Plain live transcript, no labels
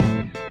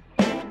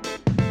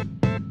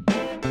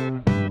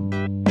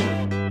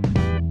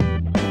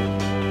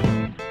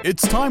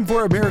It's time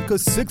for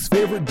America's sixth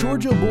favorite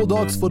Georgia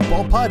Bulldogs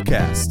football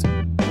podcast.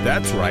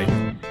 That's right,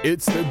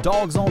 it's the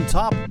Dogs on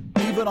Top,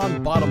 Even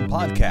on Bottom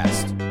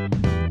podcast.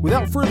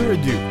 Without further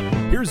ado,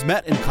 here's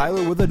Matt and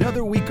Kyler with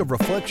another week of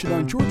reflection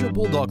on Georgia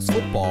Bulldogs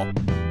football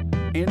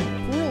and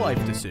poor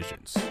life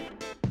decisions.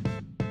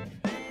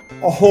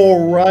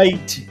 All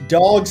right,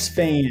 Dogs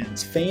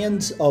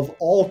fans of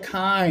all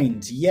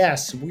kinds.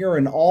 Yes, we're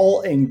an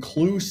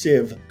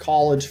all-inclusive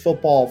college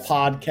football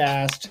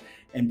podcast,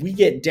 and we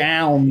get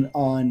down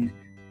on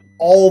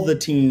all the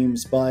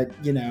teams, but,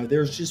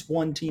 there's just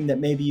one team that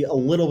may be a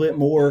little bit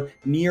more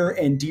near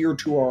and dear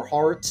to our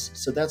hearts,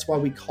 so that's why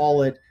we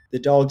call it the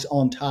Dogs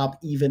on Top,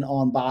 Even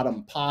on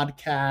Bottom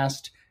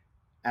podcast.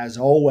 As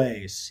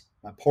always,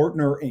 my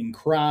partner in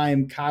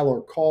crime,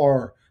 Kyler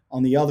Carr,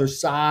 on the other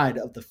side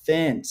of the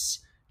fence.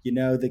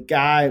 The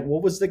guy,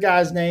 what was the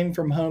guy's name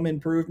from Home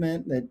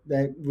Improvement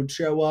that would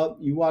show up?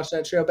 You watched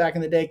that show back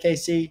in the day,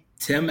 KC?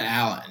 Tim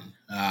Allen.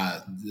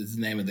 This is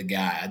the name of the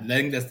guy. I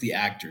think that's the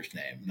actor's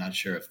name. I'm not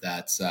sure if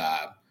that's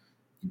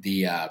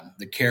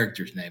the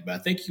character's name, but I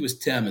think he was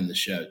Tim in the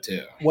show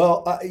too.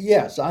 Well,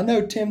 yes, I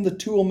know Tim the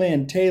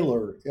Toolman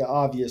Taylor,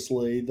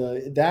 obviously.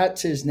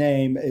 That's his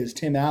name, is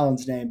Tim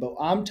Allen's name, but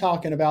I'm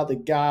talking about the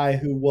guy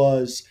who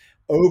was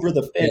over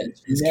the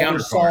fence. His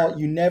counterpart.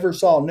 You never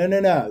saw.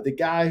 No. The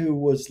guy who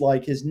was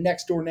like his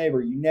next door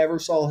neighbor. You never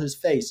saw his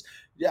face.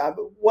 Yeah,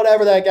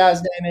 whatever that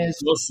guy's name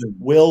is.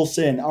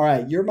 Wilson. All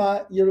right. You're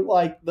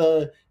like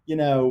the,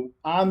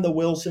 I'm the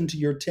Wilson to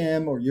your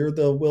Tim, or you're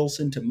the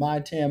Wilson to my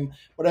Tim.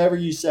 Whatever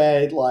you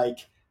say, like,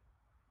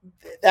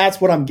 that's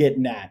what I'm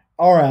getting at.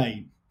 All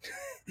right.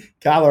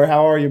 Kyler,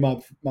 how are you,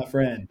 my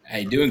friend?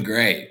 Hey, doing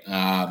great.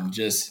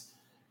 Just,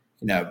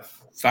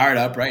 fired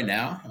up right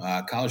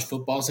now. College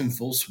football's in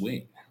full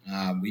swing.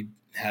 We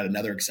had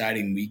another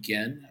exciting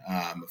weekend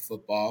of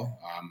football.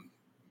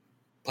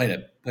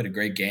 Played a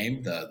great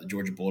game. The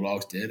Georgia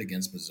Bulldogs did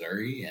against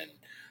Missouri,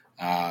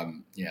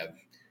 and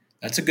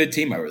that's a good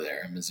team over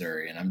there in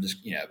Missouri. And I'm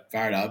just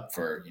fired up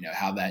for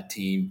how that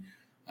team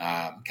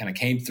kind of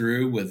came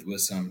through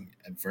with some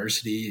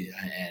adversity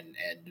and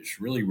just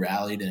really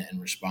rallied and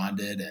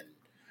responded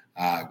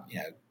and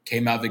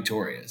came out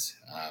victorious.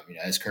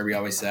 As Kirby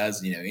always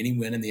says, any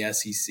win in the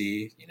SEC,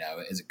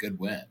 is a good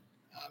win.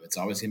 It's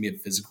always going to be a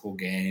physical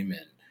game,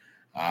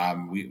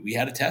 and we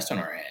had a test on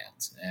our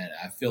hands. And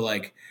I feel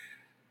like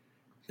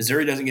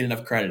Missouri doesn't get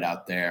enough credit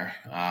out there,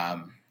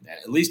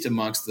 at least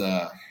amongst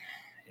the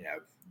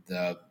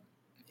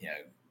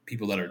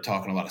people that are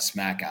talking a lot of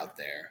smack out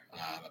there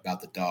about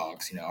the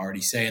Dogs.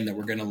 Already saying that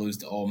we're going to lose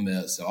to Ole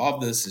Miss. So all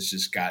of this has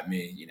just got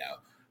me,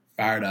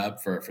 fired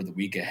up for the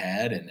week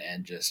ahead,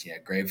 and just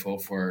grateful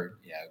for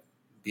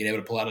being able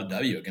to pull out a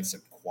W against a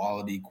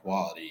quality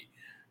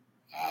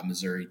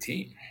Missouri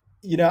team.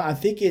 I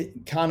think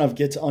it kind of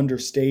gets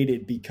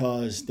understated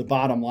because the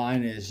bottom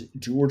line is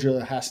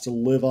Georgia has to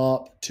live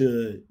up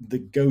to the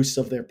ghosts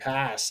of their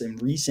past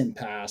and recent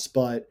past.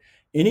 But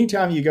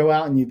anytime you go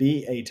out and you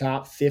beat a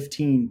top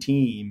 15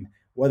 team,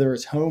 whether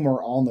it's home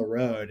or on the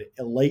road,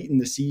 late in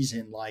the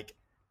season, like,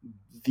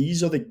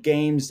 these are the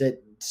games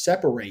that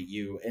separate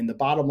you. And the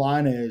bottom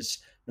line is,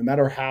 no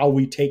matter how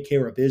we take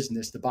care of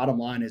business, the bottom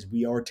line is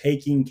we are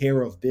taking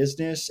care of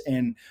business.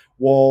 And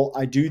while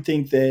I do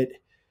think that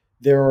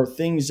there are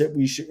things that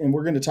we should, and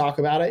we're going to talk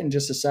about it in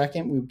just a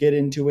second. We'll get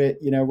into it,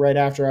 right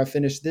after I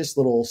finish this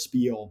little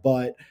spiel.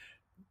 But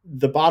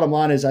the bottom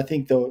line is, I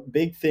think the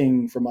big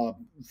thing from a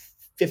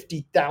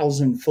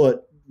 50,000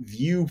 foot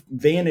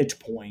vantage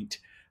point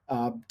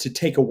to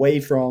take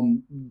away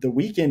from the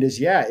weekend is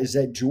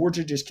that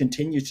Georgia just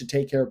continues to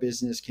take care of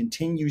business,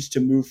 continues to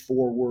move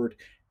forward,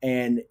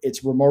 and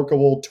it's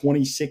remarkable.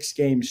 26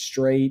 games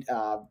straight,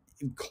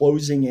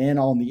 closing in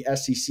on the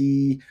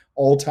SEC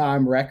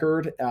all-time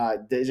record.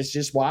 It's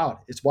just wild.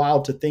 It's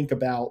wild to think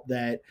about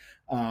that.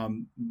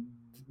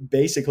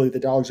 Basically, the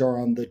Dogs are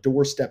on the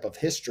doorstep of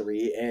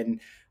history, and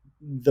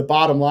the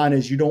bottom line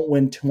is you don't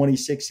win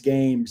 26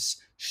 games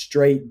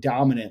straight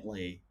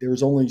dominantly.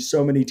 There's only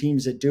so many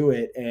teams that do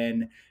it,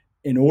 and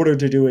in order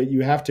to do it,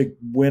 you have to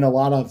win a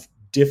lot of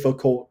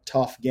difficult,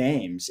 tough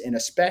games, and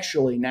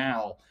especially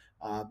now.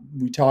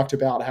 We talked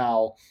about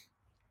how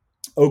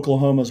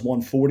Oklahoma's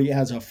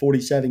has a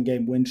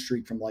 47-game win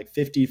streak from like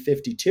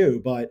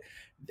 50-52, but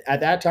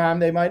at that time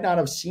they might not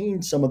have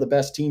seen some of the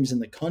best teams in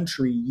the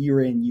country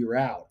year in, year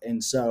out.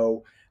 And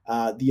so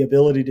the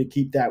ability to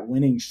keep that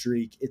winning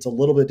streak, it's a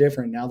little bit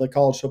different. Now the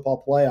college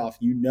football playoff,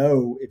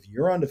 if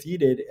you're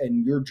undefeated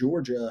and you're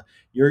Georgia,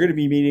 you're going to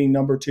be meeting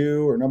number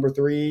 2 or number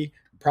 3,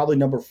 probably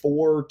number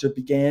 4 to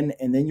begin,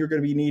 and then you're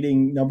going to be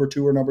needing number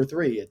 2 or number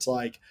 3. It's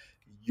like,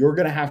 you're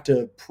going to have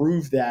to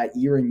prove that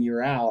year in,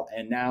 year out.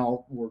 And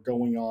now we're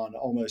going on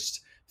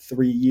almost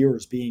 3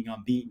 years being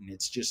unbeaten.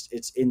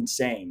 It's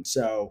insane.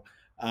 So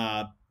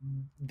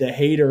the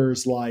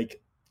haters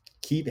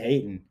keep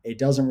hating. It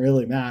doesn't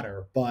really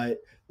matter, but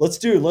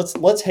let's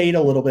hate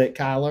a little bit,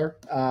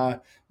 Kyler.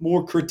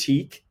 More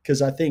critique,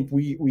 because I think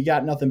we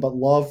got nothing but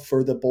love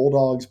for the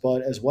Bulldogs,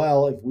 but as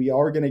well, if we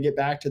are going to get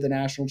back to the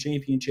national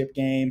championship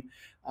game,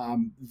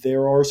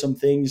 there are some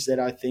things that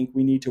I think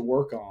we need to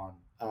work on.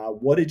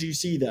 What did you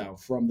see though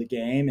from the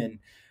game? And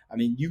I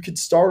mean, you could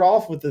start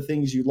off with the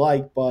things you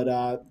like, but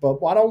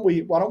why don't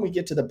we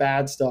get to the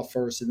bad stuff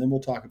first, and then we'll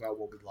talk about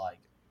what we like.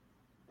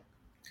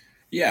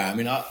 Yeah, I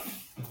mean, I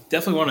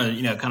definitely want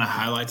to kind of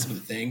highlight some of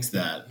the things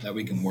that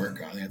we can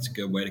work on. I think that's a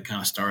good way to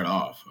kind of start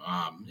off.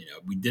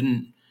 We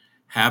didn't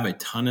have a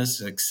ton of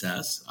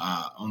success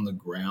on the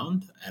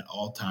ground at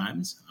all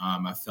times.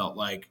 I felt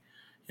like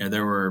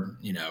there were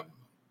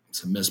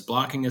some missed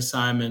blocking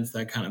assignments,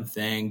 that kind of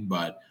thing.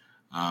 But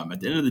at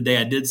the end of the day,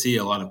 I did see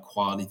a lot of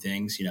quality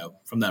things,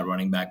 from that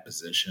running back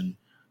position.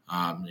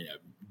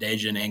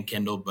 Dejan and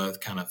Kendall both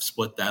kind of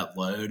split that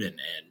load and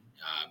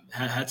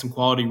had some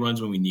quality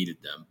runs when we needed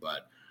them.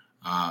 But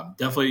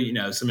definitely,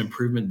 some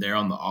improvement there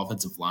on the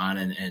offensive line.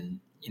 And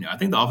I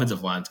think the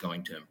offensive line is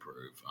going to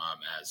improve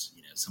as,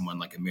 someone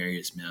like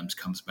Amarius Mims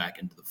comes back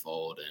into the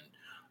fold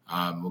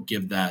and will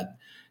give that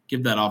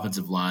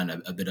offensive line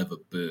a bit of a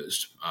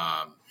boost.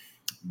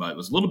 But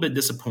was a little bit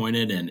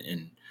disappointed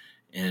in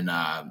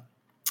the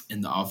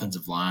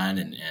offensive line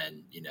and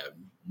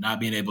not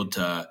being able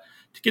to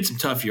get some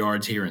tough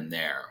yards here and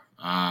there.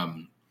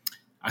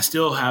 I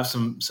still have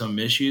some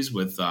issues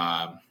with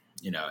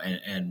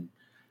and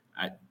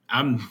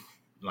I'm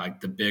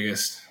like the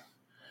biggest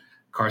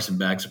Carson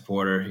Beck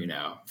supporter,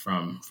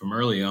 from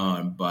early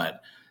on,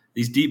 but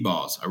these deep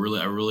balls, I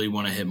really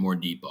want to hit more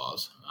deep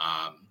balls.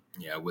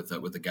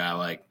 With a guy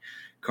like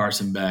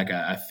Carson Beck,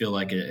 I feel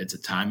like it's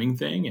a timing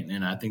thing,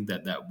 and I think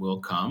that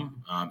will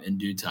come in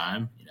due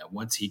time.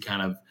 Once he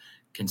kind of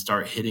can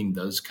start hitting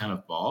those kind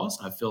of balls,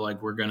 I feel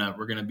like we're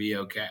gonna be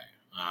okay.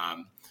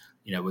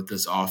 With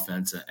this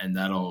offense, and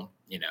that'll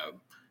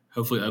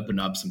hopefully open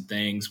up some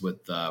things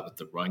with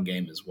the run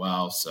game as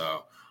well.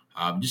 So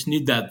just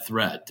need that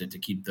threat to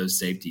keep those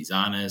safeties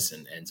honest,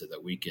 and so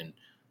that we can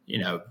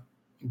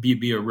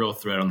be a real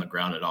threat on the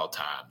ground at all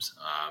times.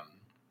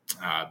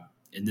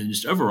 And then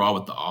just overall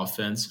with the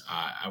offense,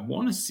 I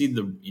want to see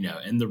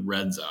in the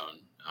red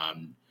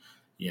zone,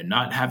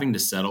 not having to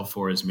settle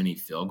for as many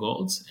field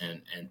goals.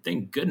 And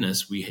thank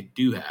goodness we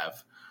do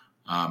have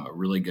a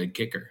really good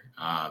kicker.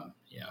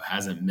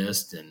 Hasn't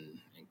missed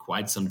in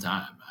quite some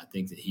time. I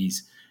think that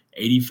he's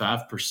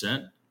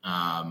 85%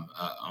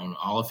 on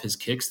all of his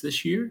kicks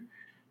this year.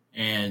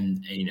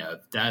 And,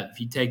 if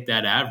you take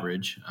that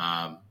average,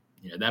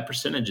 that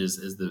percentage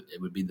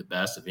it would be the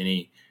best of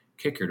any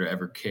kicker to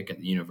ever kick at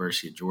the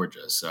University of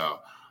Georgia. So,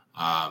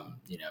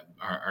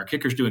 our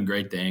kicker's doing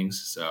great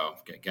things. So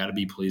got to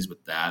be pleased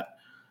with that.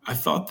 I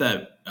thought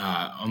that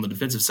on the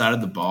defensive side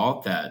of the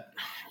ball that,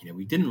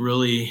 we didn't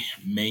really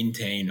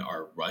maintain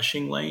our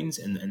rushing lanes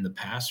in the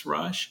pass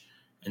rush.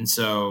 And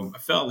so I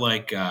felt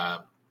like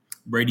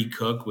Brady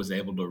Cook was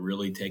able to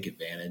really take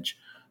advantage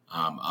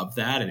of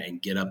that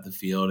and get up the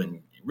field. And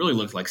it really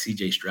looked like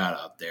C.J. Stroud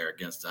out there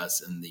against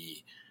us in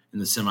the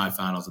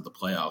semifinals of the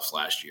playoffs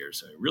last year.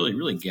 So it really,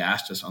 really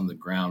gassed us on the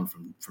ground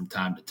from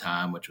time to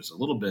time, which was a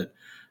little bit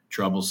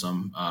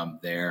troublesome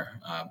there.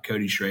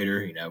 Cody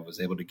Schrader, was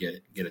able to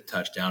get a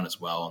touchdown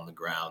as well on the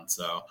ground.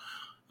 So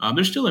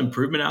there's still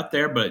improvement out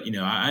there, but,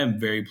 I am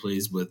very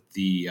pleased with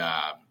the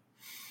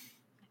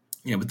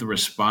with the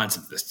response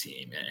of this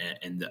team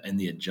and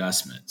the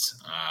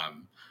adjustments.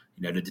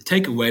 To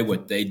take away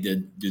what they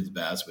did do the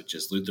best, which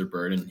is Luther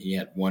Burden. He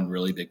had one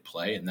really big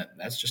play, and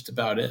that's just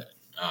about it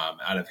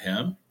out of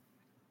him.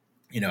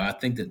 I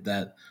think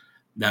that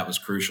was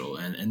crucial.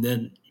 And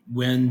then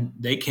when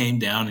they came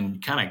down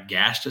and kind of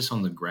gashed us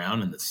on the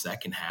ground in the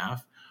second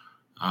half,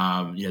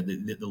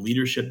 the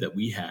leadership that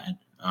we had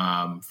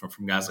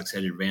from guys like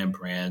Cedric Van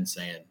Pran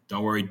saying,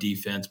 "Don't worry,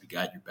 defense, we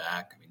got your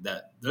back." I mean,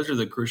 those are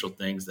the crucial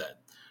things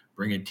that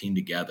bring a team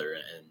together.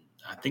 And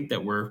I think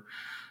that we're,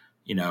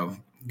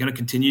 going to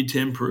continue to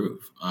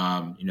improve.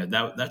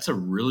 That's a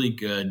really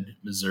good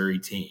Missouri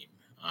team.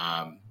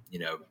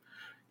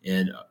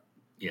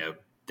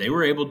 They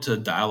were able to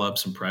dial up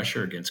some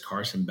pressure against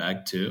Carson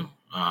Beck too.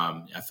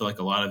 I feel like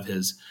a lot of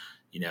his,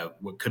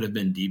 what could have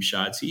been deep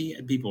shots, he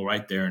had people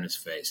right there in his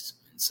face.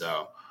 And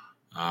so,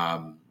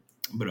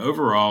 but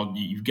overall,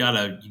 you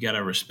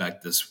gotta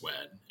respect this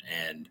win.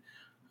 And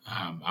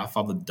I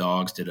thought the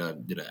Dogs did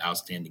an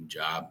outstanding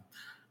job.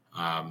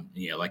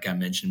 Like I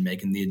mentioned,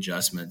 making the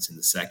adjustments in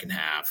the second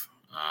half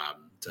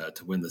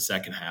to win the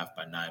second half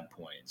by 9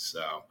 points.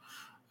 So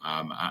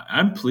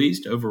I'm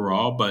pleased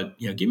overall, but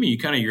give me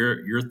kind of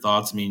your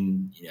thoughts. I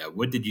mean,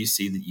 what did you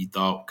see that you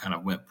thought kind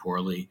of went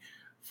poorly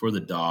for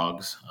the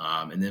Dogs,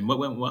 and then what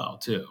went well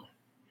too?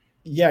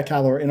 Yeah,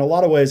 Kyler, in a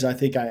lot of ways, I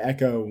think I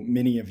echo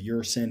many of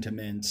your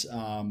sentiments.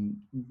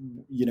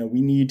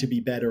 We need to be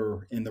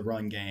better in the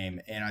run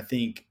game. And I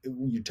think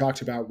you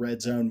talked about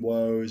red zone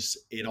woes.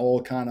 It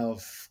all kind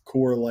of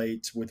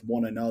correlates with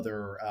one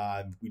another.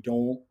 We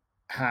don't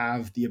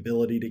have the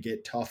ability to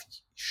get tough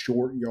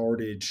short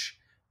yardage.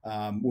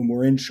 When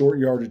we're in short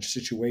yardage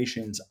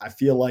situations, I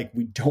feel like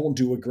we don't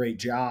do a great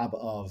job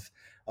of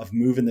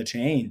moving the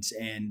chains.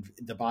 And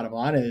the bottom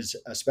line is,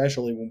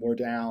 especially when we're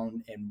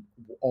down and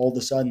all of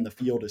a sudden the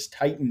field is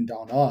tightened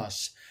on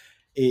us,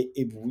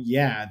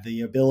 yeah,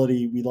 the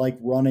ability, we like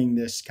running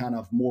this kind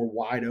of more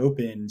wide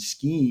open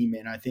scheme.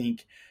 And I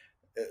think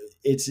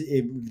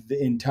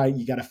in tight,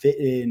 you got to fit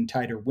it in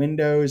tighter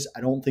windows.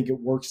 I don't think it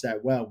works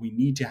that well. We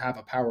need to have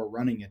a power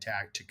running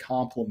attack to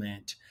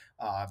complement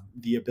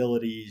the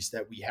abilities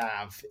that we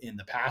have in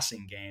the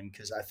passing game,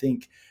 because I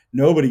think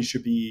nobody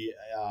should be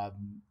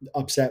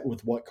upset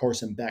with what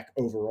Carson Beck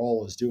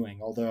overall is doing.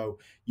 Although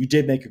you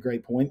did make a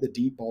great point, the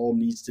deep ball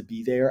needs to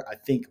be there. I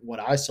think what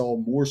I saw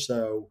more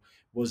so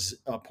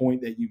was a point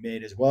that you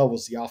made as well,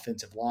 was the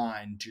offensive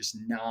line just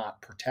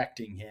not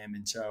protecting him.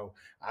 And so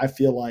I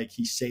feel like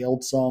he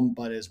sailed some,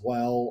 but as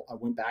well, I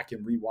went back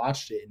and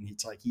rewatched it, and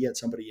it's like he had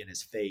somebody in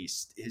his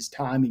face. His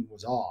timing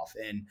was off.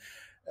 And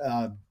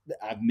uh,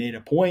 I've made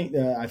a point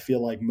that I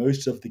feel like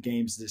most of the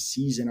games this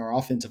season, our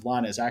offensive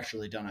line has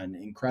actually done an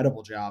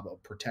incredible job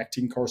of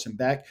protecting Carson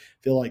Beck.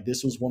 I feel like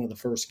this was one of the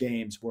first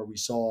games where we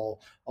saw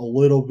a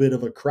little bit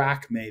of a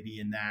crack maybe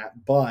in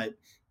that. But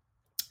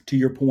to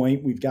your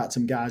point, we've got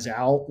some guys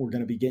out. We're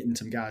going to be getting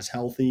some guys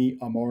healthy.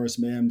 Amaris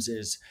Mims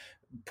is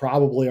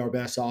probably our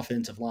best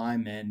offensive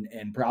lineman,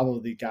 and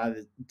probably the guy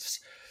that's,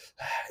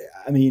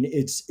 I mean,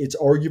 it's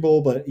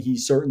arguable, but he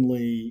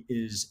certainly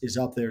is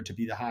up there to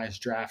be the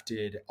highest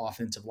drafted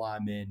offensive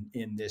lineman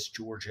in this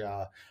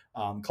Georgia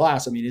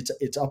class. I mean,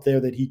 it's up there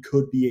that he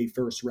could be a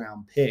first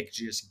round pick,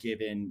 just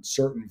given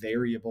certain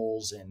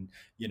variables. And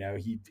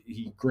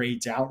he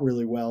grades out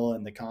really well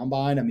in the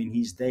combine. I mean,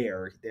 he's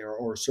there. There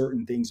are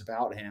certain things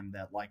about him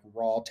that, like,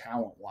 raw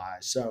talent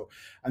wise. So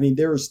I mean,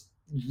 there's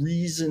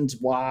reasons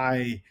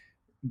why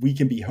we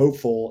can be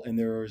hopeful, and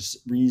there's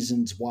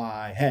reasons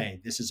why, hey,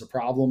 this is a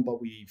problem,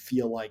 but we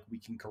feel like we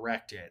can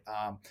correct it.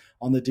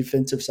 On the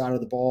defensive side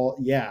of the ball,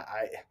 yeah,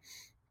 I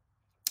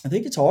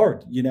think it's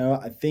hard.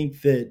 I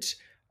think that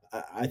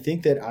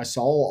I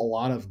saw a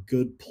lot of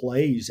good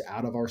plays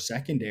out of our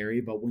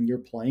secondary, but when you're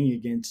playing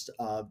against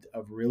a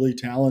really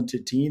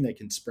talented team that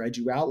can spread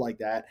you out like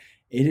that,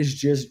 it is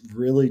just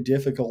really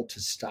difficult to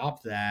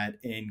stop that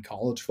in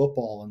college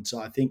football. And so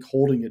I think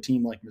holding a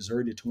team like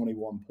Missouri to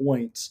 21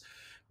 points,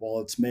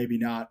 while it's maybe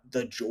not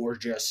the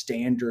Georgia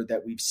standard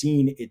that we've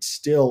seen, it's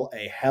still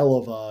a hell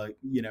of a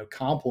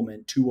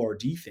compliment to our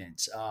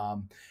defense.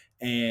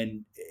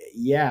 And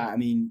yeah, I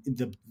mean,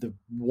 the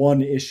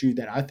one issue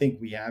that I think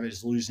we have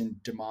is losing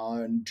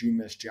Damon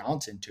Jumas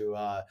Johnson to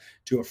a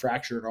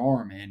fractured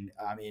arm. And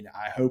I mean,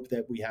 I hope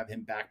that we have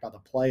him back by the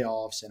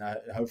playoffs, and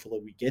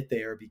hopefully we get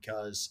there,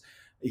 because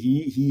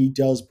he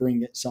does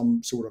bring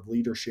some sort of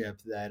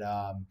leadership that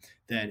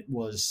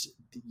was,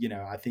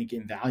 I think,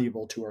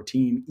 invaluable to our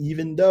team,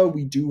 even though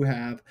we do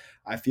have,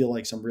 I feel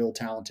like, some real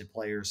talented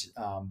players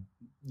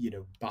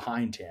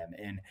behind him.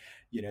 And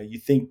you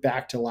think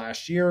back to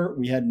last year,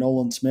 we had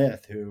Nolan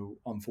Smith, who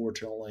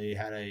unfortunately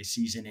had a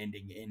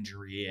season-ending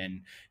injury,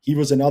 and he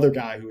was another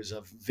guy who was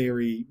a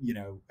very,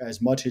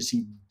 as much as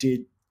he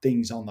did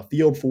things on the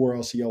field for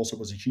us, he also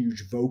was a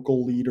huge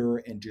vocal leader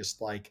and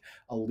just like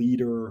a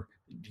leader,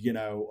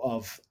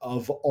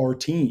 of our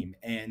team.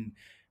 And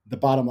the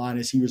bottom line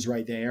is he was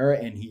right there,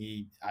 and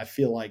I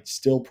feel like,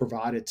 still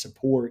provided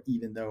support,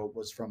 even though it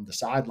was from the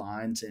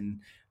sidelines.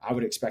 And I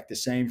would expect the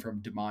same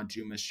from Damon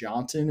Jumas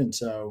Johnson. And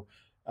so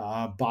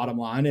bottom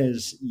line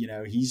is,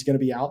 he's going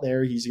to be out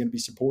there. He's going to be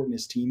supporting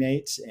his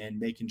teammates and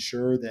making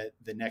sure that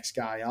the next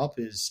guy up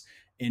is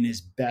in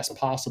his best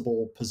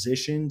possible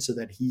position so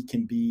that he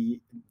can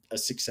be a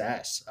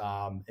success.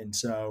 And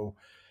so,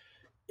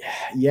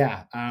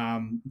 yeah,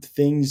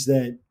 things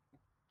that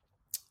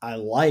I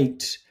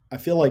liked. I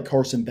feel like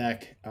Carson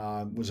Beck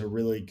was a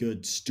really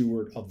good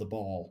steward of the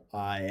ball.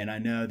 And I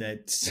know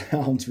that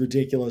sounds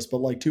ridiculous,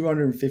 but like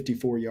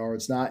 254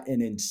 yards, not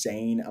an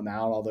insane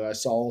amount. Although I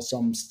saw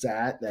some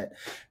stat that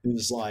it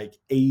was like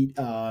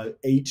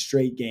eight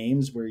straight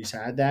games where he's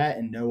had that,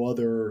 and no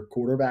other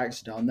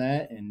quarterback's done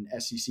that in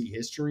SEC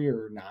history,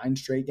 or 9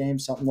 straight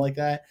games, something like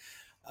that.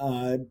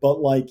 But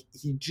like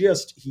he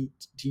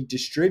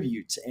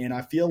distributes, and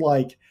I feel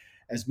like,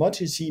 as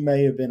much as he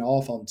may have been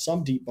off on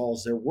some deep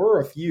balls, there were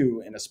a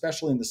few, and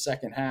especially in the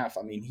second half.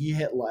 I mean, he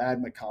hit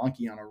Ladd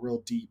McConkey on a real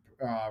deep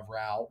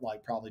route,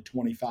 like probably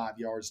 25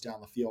 yards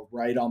down the field,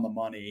 right on the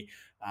money.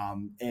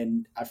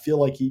 And I feel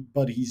like he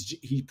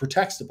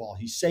protects the ball.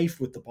 He's safe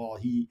with the ball.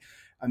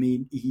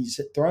 He's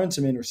thrown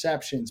some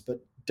interceptions,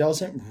 but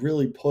doesn't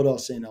really put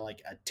us in a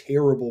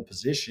terrible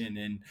position.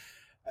 And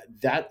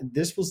that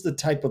this was the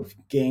type of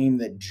game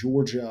that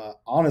Georgia,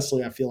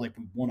 honestly, I feel like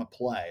we want to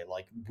play.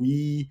 Like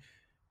we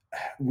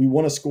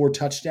want to score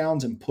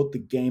touchdowns and put the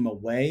game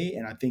away.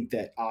 And I think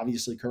that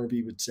obviously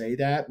Kirby would say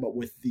that, but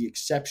with the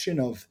exception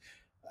of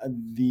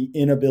the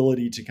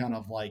inability to kind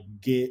of like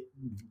get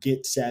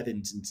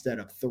 7s instead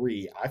of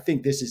 3, I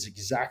think this is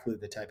exactly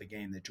the type of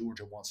game that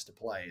Georgia wants to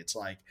play. It's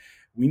like,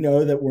 we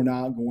know that we're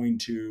not going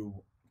to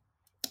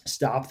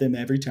stop them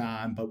every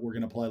time, but we're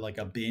going to play like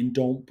a bend,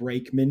 don't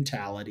break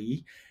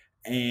mentality.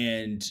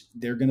 And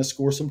they're going to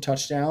score some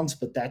touchdowns,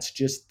 but that's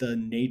just the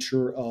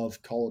nature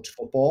of college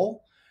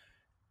football.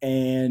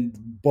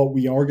 But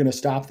we are going to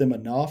stop them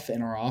enough,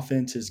 and our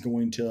offense is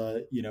going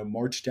to,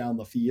 march down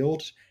the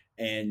field.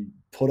 and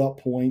put up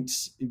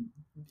points,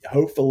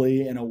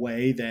 hopefully in a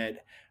way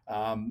that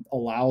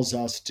allows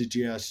us to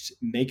just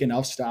make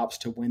enough stops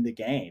to win the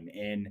game.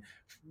 And,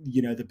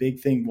 the big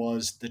thing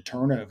was the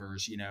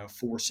turnovers,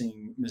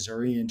 forcing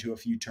Missouri into a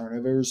few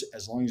turnovers.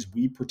 As long as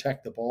we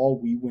protect the ball,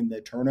 we win the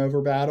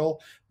turnover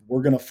battle.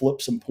 We're going to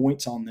flip some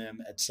points on them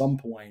at some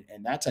point,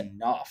 and that's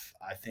enough,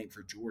 I think,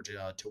 for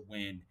Georgia to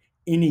win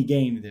any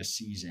game this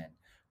season.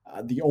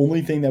 The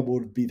only thing that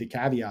would be the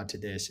caveat to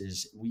this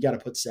is we got to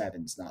put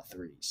sevens, not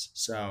threes.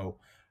 So,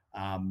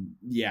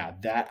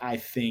 that I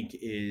think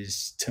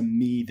is, to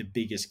me, the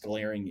biggest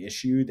glaring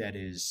issue that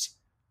is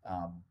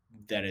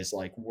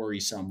like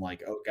worrisome.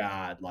 Like, oh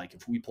God, like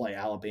if we play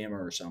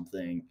Alabama or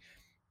something,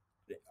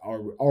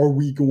 are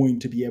we going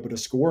to be able to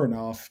score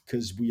enough?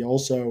 Because we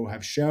also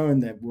have shown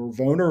that we're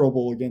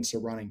vulnerable against a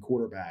running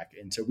quarterback,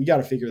 and so we got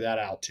to figure that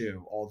out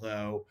too.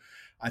 Although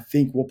I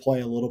think we'll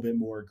play a little bit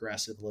more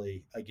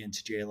aggressively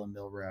against Jalen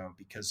Milroe,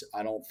 because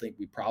I don't think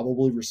we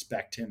probably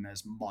respect him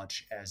as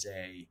much as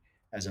a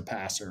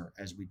passer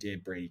as we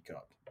did Brady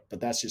Cook.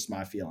 But that's just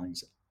my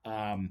feelings.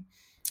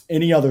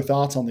 Any other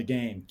thoughts on the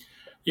game?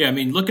 Yeah, I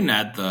mean, looking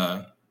at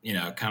the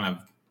kind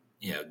of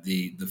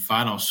the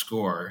final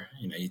score,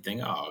 you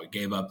think, oh, we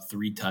gave up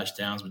 3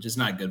 touchdowns, which is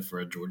not good for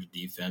a Georgia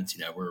defense.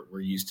 We're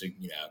used to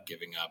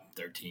giving up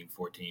 13,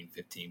 14,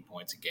 15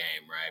 points a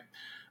game, right?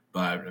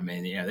 But I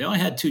mean, they only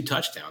had 2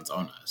 touchdowns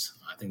on us.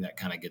 I think that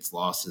kind of gets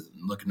lost in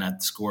looking at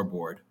the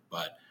scoreboard.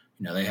 But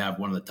they have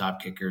one of the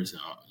top kickers,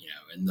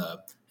 in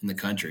the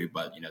country.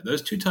 But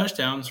those 2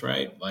 touchdowns,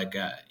 right? Like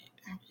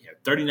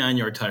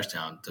 39-yard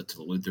touchdown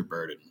to Luther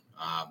Burden.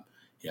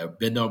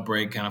 Bend don't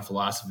break kind of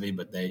philosophy,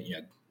 but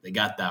they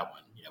got that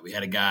one. We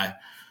had a guy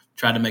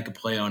tried to make a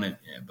play on it,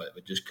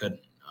 but just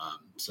couldn't.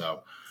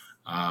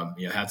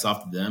 Hats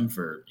off to them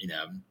for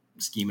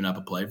scheming up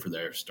a play for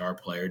their star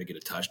player to get a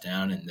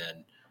touchdown, and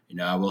then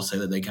I will say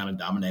that they kind of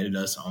dominated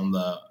us on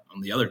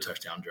the other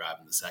touchdown drive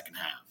in the second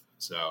half.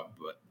 So,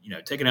 but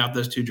taking out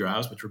those 2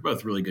 drives, which were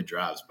both really good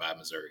drives by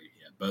Missouri,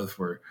 both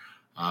were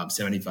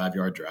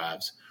 75-yard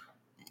drives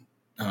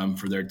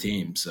for their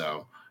team.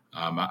 So.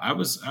 I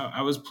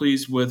was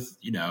pleased with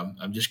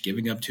I'm just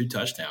giving up 2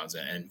 touchdowns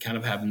and kind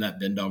of having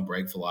that bend don't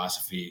break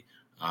philosophy,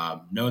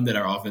 knowing that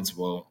our offense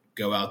will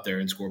go out there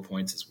and score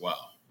points as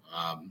well.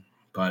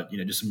 But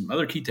just some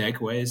other key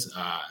takeaways.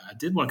 I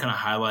did want to kind of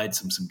highlight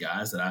some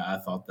guys that I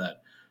thought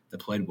that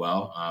played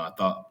well. I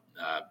thought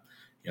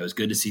it was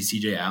good to see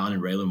C.J. Allen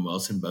and Raylan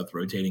Wilson both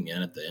rotating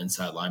in at the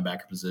inside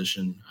linebacker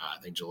position.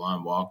 I think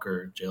Jalen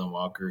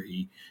Walker,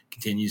 he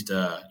continues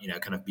to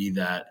kind of be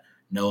that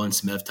Nolan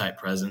Smith type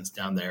presence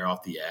down there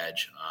off the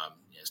edge,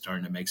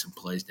 starting to make some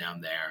plays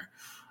down there.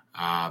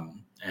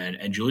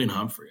 And Julian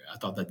Humphrey, I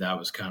thought that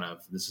was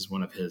this is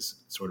one of his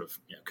sort of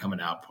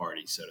coming out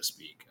parties, so to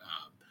speak.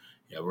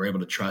 We're able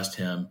to trust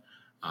him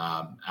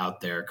out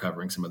there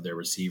covering some of their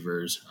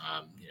receivers.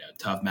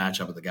 Tough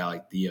matchup with a guy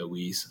like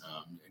DOTEOB.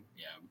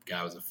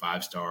 Guy was a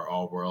 5-star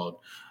all-world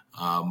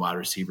wide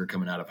receiver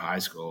coming out of high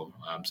school.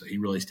 So he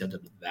really stepped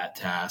up to that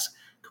task.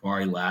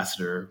 Kamari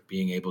Lassiter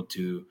being able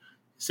to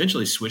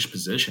essentially switch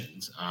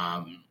positions,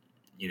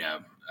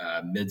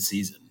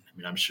 mid-season. I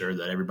mean, I'm sure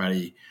that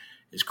everybody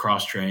is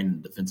cross-trained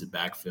in the defensive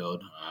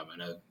backfield. I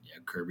know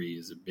Kirby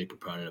is a big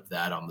proponent of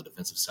that on the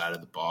defensive side of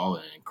the ball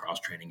and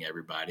cross-training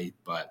everybody.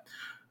 But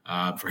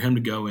for him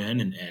to go in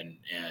and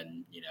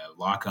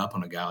lock up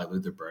on a guy like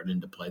Luther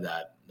Burden to play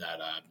that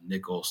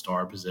nickel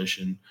star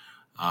position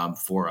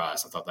for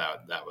us, I thought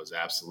that was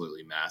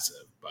absolutely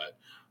massive. But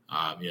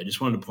just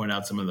wanted to point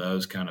out some of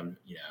those kind of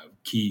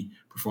key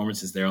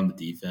performances there on the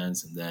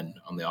defense, and then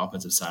on the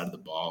offensive side of the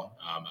ball.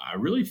 I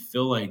really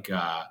feel like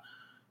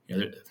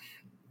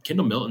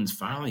Kendall Milton's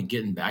finally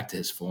getting back to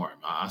his form.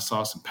 I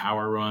saw some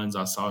power runs.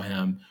 I saw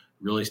him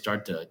really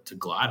start to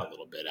glide a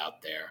little bit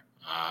out there,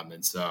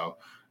 and so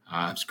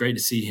it's great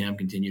to see him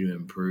continue to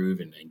improve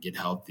and get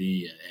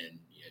healthy and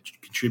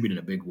contribute in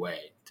a big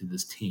way to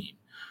this team.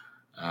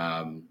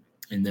 And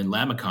then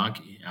Ladd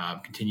McConkey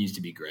continues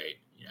to be great.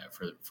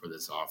 For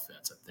this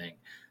offense, I think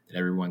that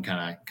everyone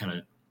kind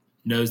of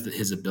knows that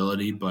his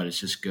ability, but it's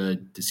just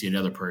good to see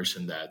another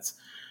person that's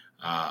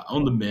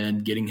on the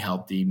mend, getting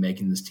healthy,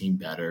 making this team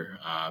better.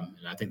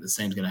 And I think the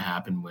same is going to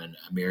happen when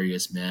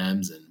Amarius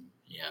Mims and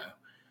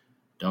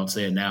don't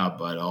say it now,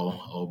 but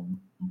old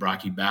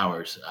Brocky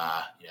Bowers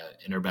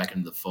enter back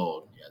into the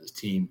fold. This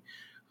team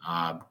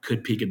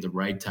could peak at the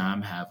right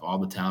time, have all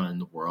the talent in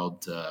the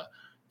world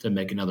to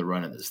make another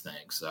run at this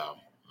thing. So.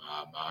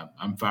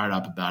 I'm fired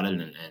up about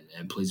it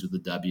and pleased with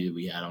the W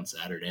we had on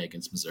Saturday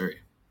against Missouri.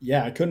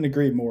 Yeah, I couldn't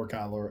agree more,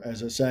 Kyler.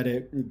 As I said,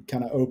 it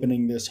kind of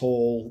opening this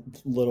whole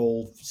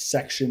little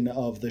section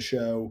of the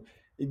show.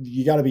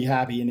 You got to be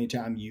happy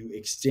anytime you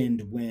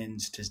extend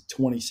wins to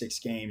 26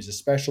 games,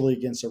 especially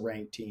against a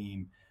ranked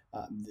team.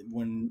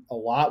 When a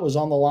lot was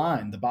on the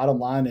line, the bottom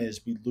line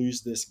is we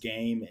lose this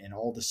game, and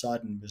all of a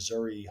sudden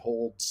Missouri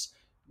holds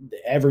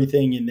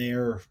everything in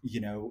there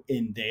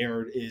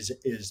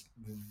is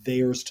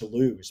theirs to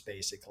lose,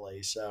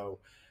 basically. So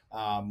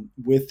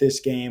With this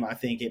game, I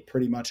think it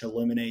pretty much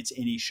eliminates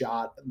any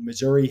shot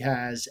Missouri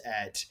has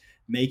at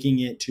making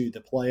it to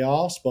the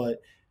playoffs,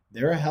 but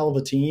they're a hell of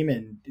a team.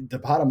 And the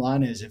bottom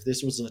line is, if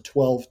this was a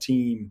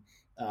 12-team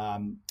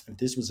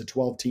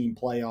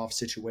playoff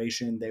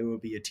situation, they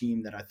would be a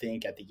team that I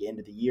think at the end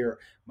of the year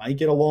might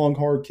get a long,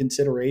 hard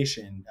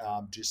consideration,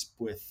 just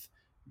with,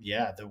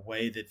 the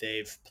way that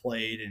they've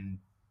played and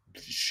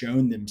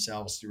shown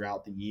themselves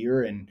throughout the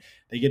year. And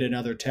they get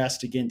another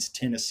test against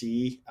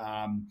Tennessee.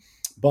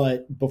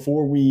 But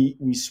before we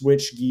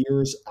switch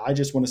gears, I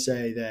just want to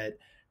say that,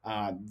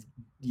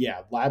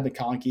 Lad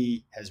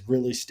McConkey has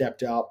really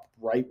stepped up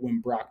right when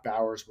Brock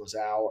Bowers was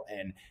out.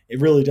 And it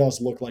really does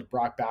look like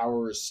Brock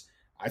Bowers,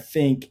 I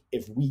think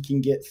if we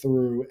can get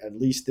through at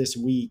least this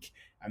week,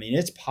 I mean,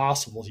 it's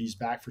possible he's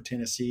back for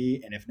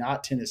Tennessee. And if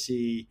not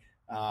Tennessee,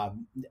 I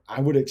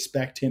would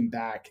expect him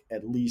back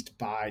at least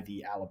by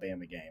the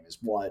Alabama game, is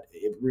what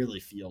it really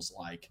feels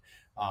like,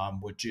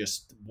 with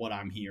just what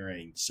I'm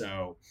hearing.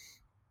 So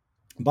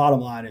bottom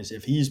line is,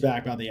 if he's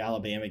back by the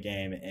Alabama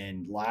game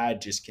and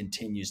Ladd just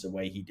continues the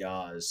way he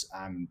does,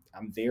 I'm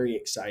very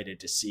excited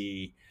to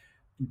see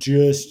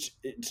just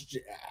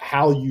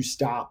how you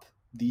stop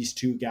these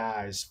two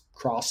guys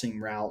crossing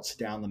routes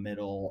down the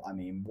middle. I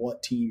mean,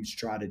 what teams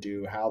try to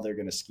do, how they're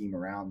going to scheme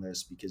around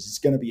this, because it's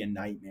going to be a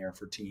nightmare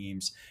for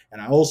teams.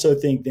 And I also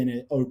think then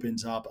it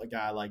opens up a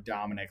guy like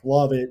Dominic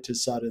Lovett to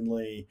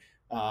suddenly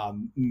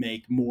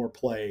make more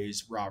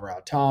plays, Ra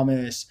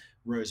Thomas,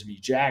 Rosemary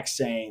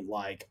Jackson,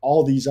 like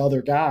all these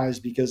other guys,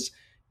 because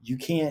you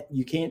can't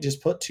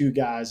just put two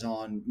guys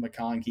on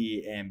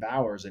McConkey and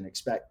Bowers and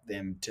expect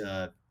them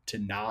to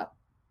not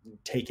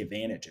take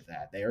advantage of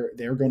that.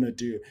 They're going to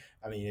do.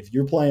 I mean, if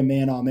you're playing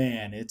man on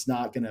man, it's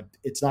not gonna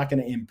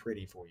end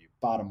pretty for you.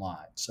 Bottom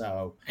line.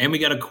 So, and we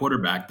got a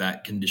quarterback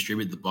that can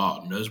distribute the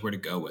ball, knows where to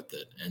go with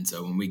it. And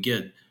so when we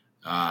get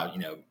all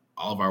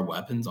of our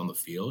weapons on the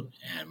field,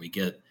 and we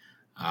get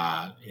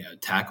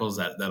tackles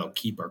that'll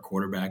keep our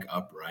quarterback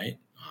upright,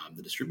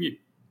 the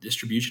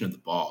distribution of the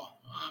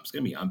ball is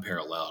going to be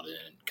unparalleled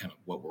in kind of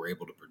what we're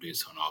able to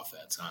produce on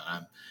offense.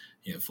 I'm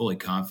fully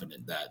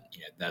confident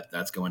that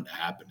that's going to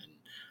happen.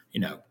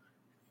 And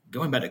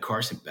going back to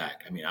Carson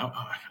Beck, I mean,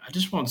 I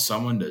just want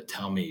someone to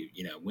tell me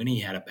when he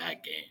had a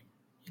bad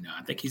game.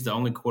 I think he's the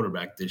only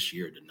quarterback this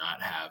year to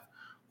not have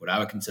what I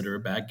would consider a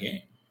bad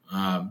game.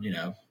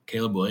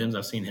 Caleb Williams,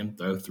 I've seen him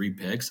throw 3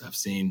 picks. I've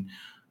seen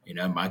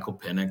Michael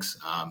Penix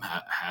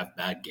have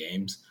bad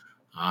games.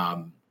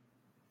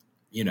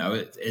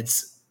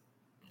 It's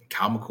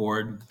Kyle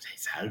McCord.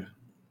 He's had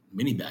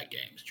many bad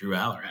games. Drew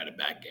Aller had a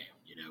bad game.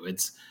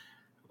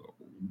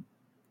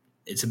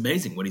 It's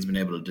amazing what he's been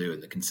able to do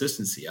and the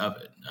consistency of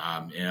it.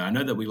 And I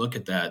know that we look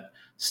at that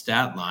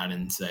stat line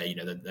and say,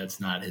 that's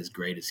not his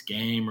greatest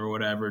game or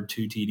whatever,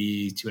 2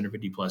 TDs,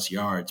 250 plus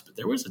yards. But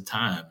there was a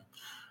time,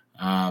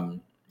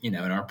 in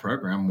our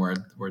program where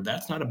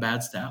that's not a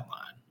bad stat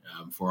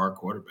line for our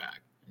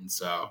quarterback. And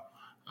so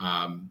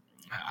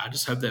I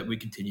just hope that we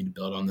continue to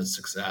build on this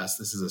success.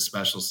 This is a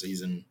special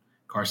season.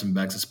 Carson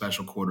Beck's a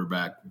special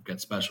quarterback. We've got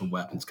special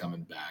weapons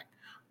coming back.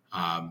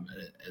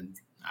 And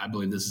I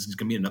believe this is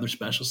going to be another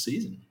special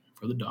season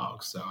for the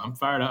Dogs. So I'm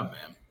fired up,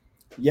 man.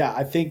 Yeah,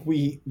 I think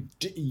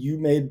you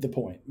made the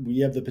point. We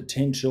have the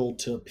potential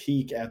to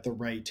peak at the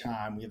right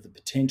time. We have the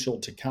potential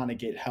to kind of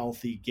get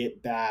healthy,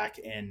 get back,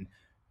 and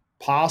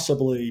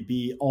possibly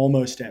be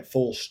almost at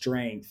full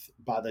strength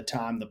by the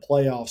time the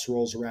playoffs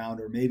rolls around,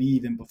 or maybe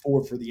even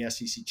before, for the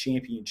SEC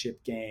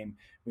championship game.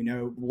 We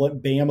know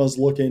Bama's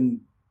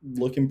looking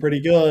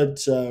pretty good,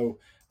 so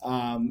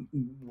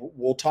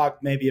we'll talk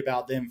maybe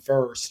about them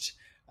first.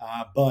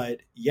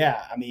 But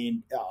I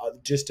mean,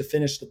 just to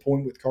finish the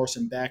point with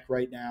Carson Beck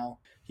right now,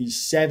 he's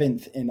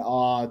 7th in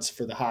odds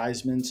for the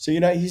Heisman. So,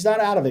 he's not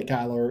out of it,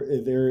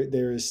 Kyler.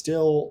 There is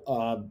still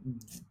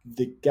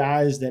the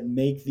guys that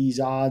make these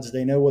odds,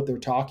 they know what they're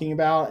talking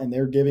about, and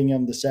they're giving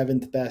him the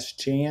 7th best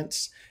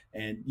chance.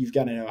 And you've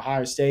got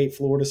Ohio State,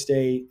 Florida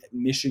State,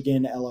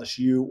 Michigan,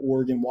 LSU,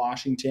 Oregon,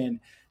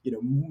 Washington.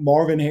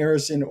 Marvin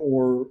Harrison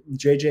or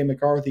J.J.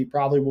 McCarthy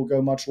probably will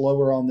go much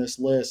lower on this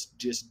list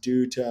just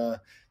due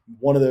to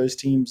one of those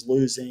teams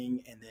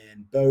losing. And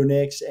then Bo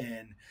Nix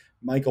and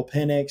Michael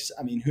Penix.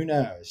 I mean, who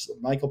knows?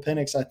 Michael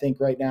Penix, I think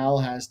right now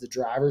has the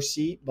driver's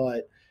seat,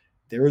 but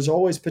there is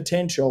always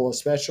potential,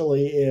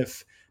 especially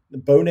if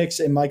Bo Nix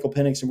and Michael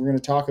Penix, and we're going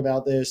to talk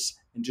about this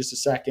in just a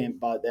second,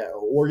 but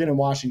Oregon and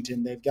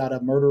Washington, they've got a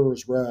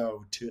murderer's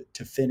row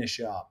to finish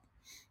up.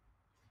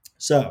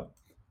 So,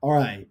 all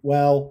right,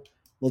 well,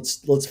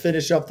 let's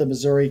finish up the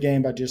Missouri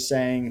game by just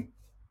saying,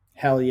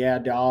 hell yeah,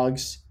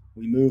 Dogs.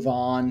 We move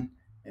on,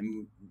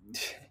 and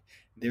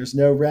there's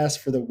no rest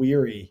for the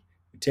weary.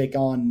 We take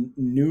on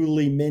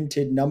newly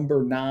minted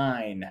number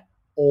 9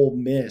 Ole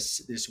Miss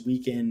this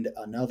weekend,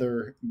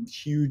 another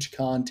huge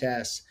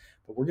contest,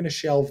 but we're going to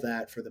shelve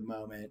that for the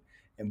moment,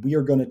 and we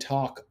are going to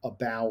talk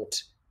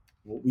about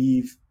what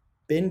we've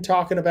been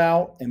talking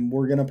about, and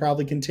we're going to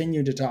probably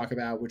continue to talk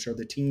about, which are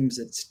the teams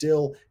that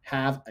still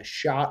have a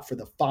shot for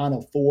the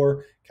Final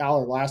Four.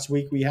 Kyler, last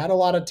week we had a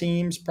lot of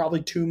teams,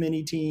 probably too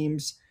many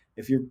teams.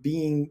 If you're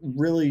being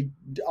really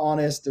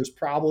honest, there's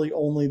probably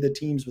only the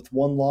teams with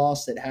one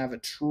loss that have a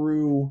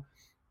true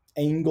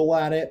angle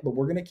at it, but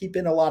we're going to keep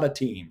in a lot of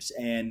teams.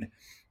 And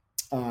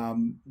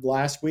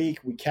last week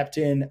we kept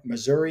in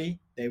Missouri.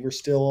 They were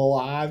still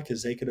alive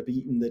because they could have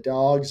beaten the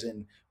Dogs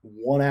and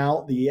won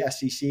out the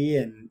SEC,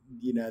 and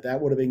that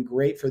would have been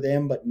great for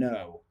them. But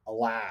no,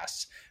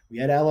 alas, we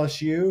had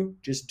LSU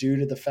just due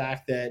to the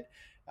fact that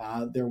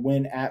their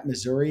win at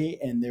Missouri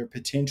and their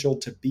potential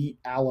to beat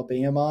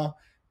Alabama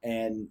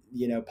and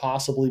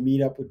possibly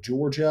meet up with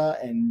Georgia.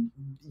 And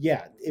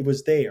yeah, it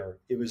was there.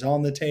 It was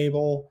on the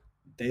table.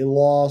 They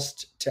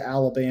lost to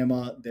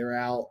Alabama. They're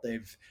out.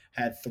 They've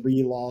had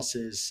 3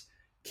 losses.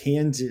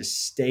 Kansas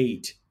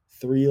State,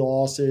 3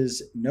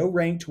 losses, no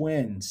ranked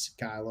wins,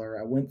 Kyler.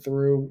 I went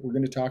through, we're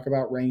going to talk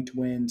about ranked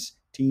wins,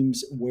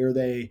 teams where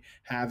they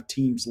have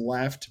teams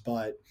left,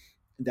 but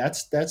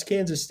that's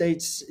Kansas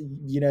State's,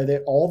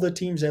 that all the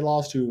teams they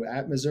lost to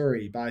at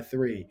Missouri by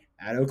 3,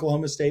 at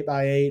Oklahoma State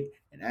by 8,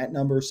 and at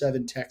number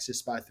 7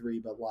 Texas by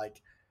 3. But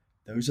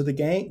those are the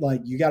games.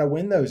 You got to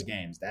win those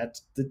games.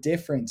 That's the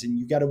difference. And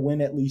you got to win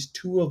at least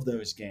 2 of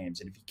those games.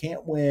 And if you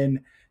can't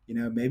win,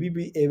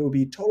 maybe it would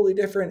be totally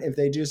different if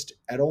they just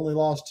had only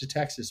lost to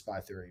Texas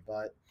by 3.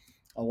 But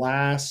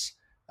alas,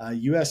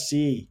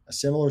 USC, a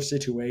similar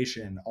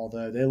situation,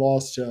 although they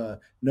lost to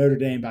Notre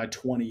Dame by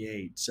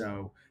 28.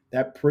 So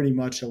that pretty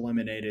much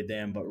eliminated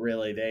them. But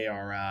really,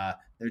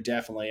 they're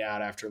definitely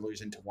out after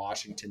losing to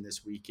Washington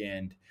this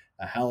weekend.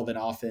 A hell of an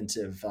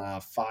offensive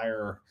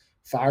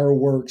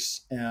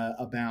fireworks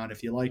abound.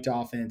 If you liked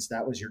offense,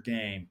 that was your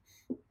game.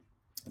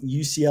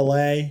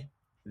 UCLA,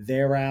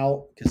 they're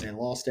out because they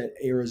lost at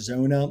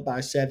Arizona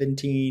by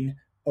 17.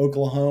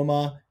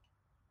 Oklahoma,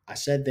 I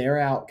said they're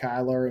out,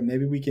 Kyler, and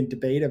maybe we can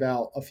debate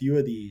about a few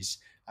of these.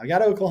 I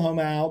got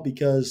Oklahoma out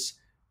because,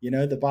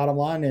 the bottom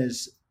line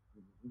is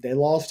they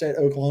lost at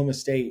Oklahoma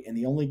State, and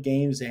the only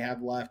games they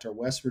have left are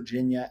West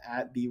Virginia,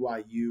 at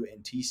BYU,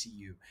 and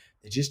TCU.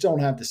 They just don't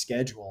have the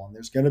schedule, and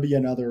there's going to be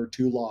another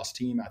 2-loss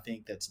team, I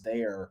think, that's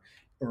there.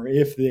 Or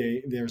if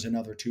there's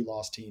another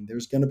 2-loss team,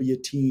 there's going to be a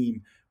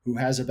team who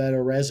has a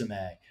better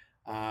resume.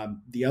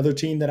 The other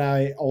team that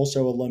I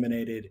also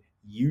eliminated,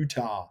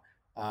 Utah,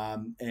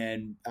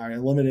 and I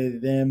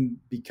eliminated them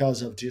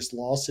because of just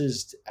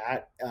losses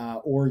at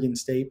Oregon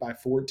State by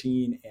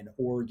 14 and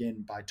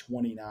Oregon by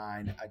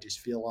 29. I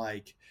just feel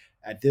like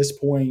at this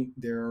point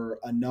there are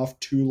enough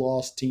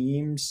 2-loss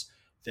teams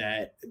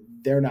that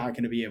they're not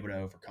going to be able to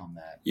overcome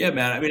that. Yeah,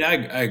 man. I mean,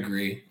 I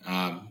agree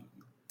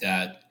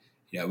that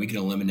we can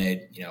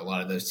eliminate a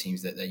lot of those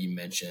teams that you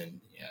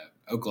mentioned.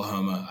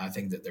 Oklahoma, I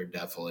think that they're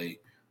definitely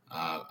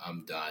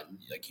I'm done.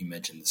 Like you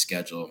mentioned, the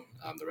schedule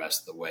the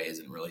rest of the way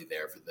isn't really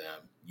there for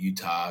them.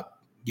 Utah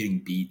getting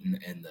beaten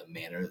in the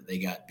manner that they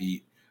got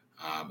beat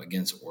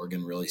against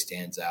Oregon really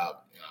stands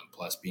out.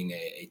 Plus, being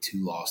a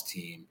 2-loss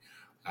team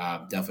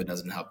definitely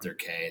doesn't help their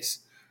case.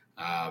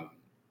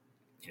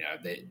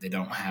 They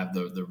don't have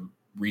the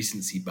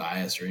recency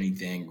bias or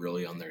anything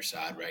really on their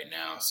side right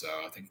now. So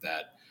I think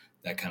that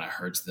kind of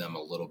hurts them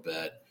a little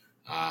bit.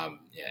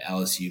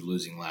 LSU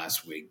losing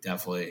last week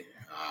definitely,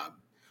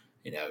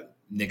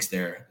 nixed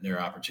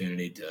their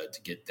opportunity to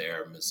get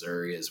there.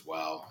 Missouri as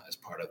well as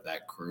part of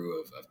that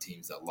crew of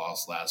teams that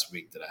lost last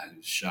week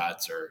whose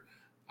shots are,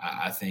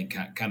 I think,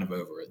 kind of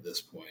over at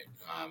this point.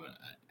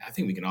 I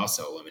think we can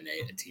also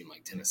eliminate a team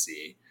like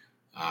Tennessee.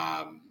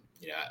 I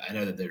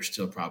know that there's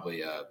still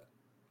probably a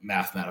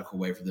mathematical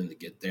way for them to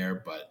get there,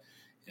 but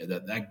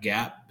that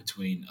gap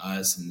between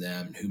us and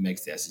them and who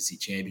makes the SEC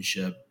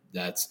championship,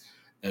 that's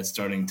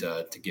starting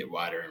to get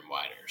wider and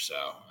wider. So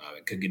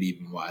it could get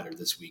even wider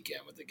this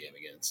weekend with the game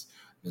against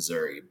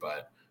Missouri.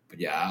 But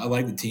yeah, I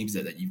like the teams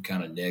that you've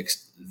kind of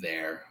nixed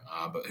there.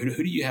 But who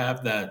do you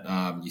have that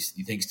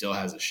you think still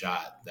has a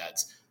shot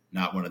that's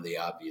not one of the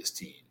obvious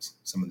teams,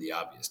 some of the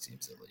obvious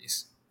teams at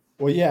least?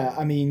 Well, yeah,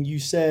 I mean, you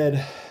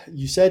said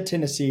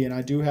Tennessee, and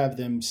I do have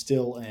them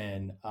still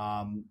in.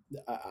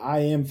 I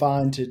am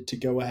fine to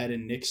go ahead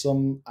and nix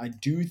them. I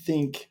do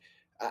think,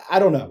 I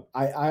don't know.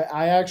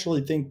 I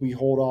actually think we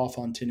hold off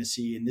on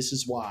Tennessee, and this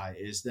is why,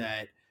 is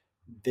that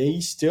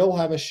they still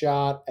have a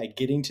shot at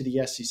getting to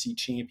the SEC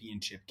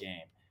championship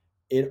game.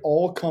 It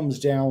all comes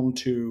down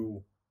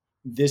to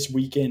this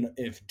weekend.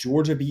 If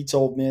Georgia beats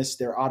Ole Miss,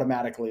 they're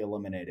automatically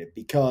eliminated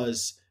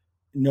because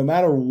no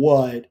matter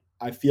what,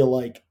 I feel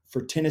like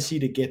for Tennessee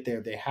to get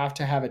there, they have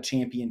to have a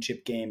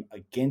championship game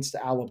against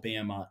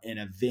Alabama and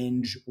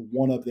avenge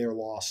one of their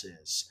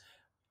losses.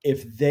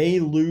 If they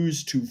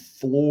lose to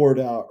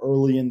Florida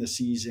early in the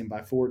season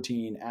by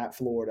 14 at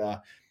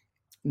Florida,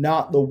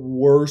 not the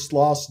worst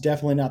loss,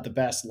 definitely not the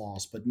best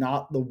loss, but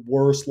not the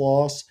worst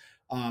loss.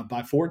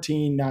 By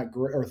 14, not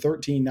great, or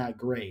 13, not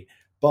great.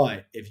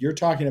 But if you're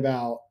talking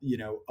about,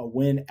 a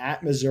win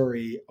at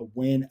Missouri, a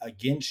win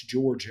against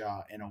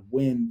Georgia, and a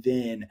win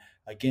then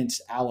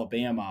against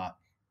Alabama,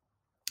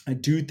 I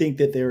do think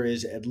that there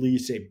is at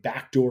least a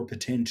backdoor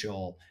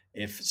potential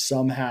if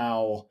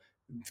somehow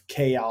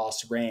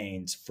chaos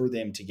reigns for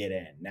them to get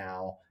in.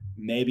 Now,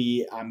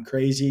 maybe I'm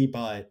crazy,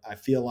 but I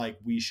feel like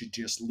we should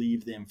just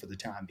leave them for the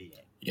time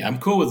being. Yeah, I'm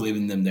cool with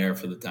leaving them there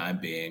for the time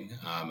being.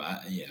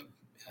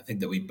 I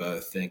think that we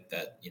both think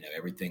that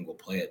everything will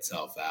play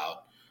itself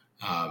out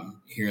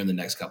here in the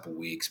next couple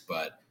weeks.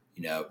 But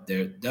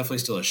they're definitely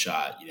still a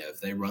shot.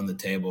 If they run the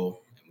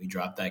table and we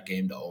drop that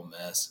game to Ole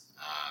Miss,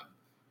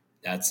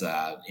 that's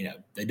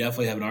they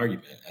definitely have an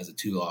argument as a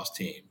two-loss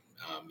team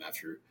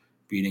after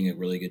beating a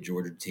really good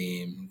Georgia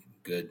team,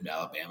 good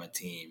Alabama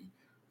team,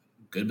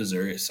 good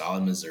Missouri,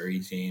 solid Missouri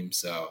team.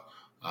 So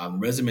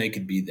resume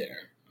could be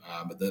there,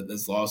 but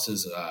those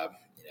losses, are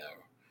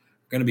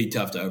going to be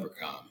tough to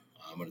overcome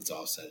when it's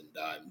all said and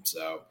done.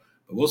 So,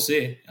 but we'll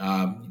see.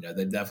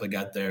 They've definitely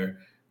got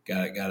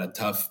a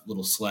tough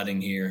little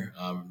sledding here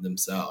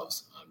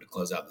themselves to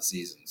close out the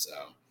season. So,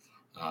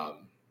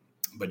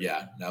 but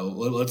yeah, now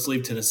let's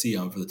leave Tennessee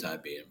on for the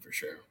time being for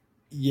sure.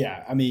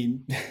 Yeah, I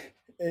mean,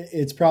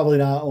 it's probably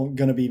not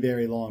going to be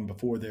very long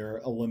before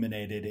they're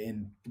eliminated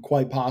and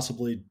quite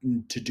possibly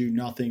to do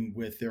nothing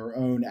with their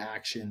own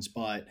actions.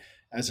 But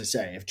as I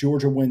say, if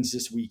Georgia wins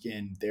this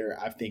weekend, they're,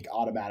 I think,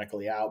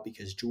 automatically out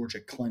because Georgia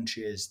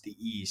clinches the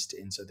East.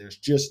 And so there's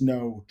just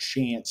no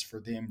chance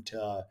for them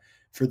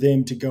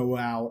to go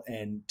out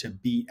and to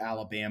beat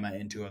Alabama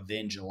and to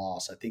avenge a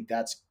loss. I think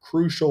that's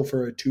crucial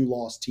for a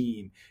two-loss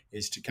team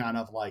is to kind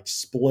of like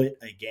split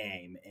a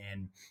game.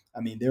 And I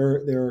mean,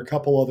 there are a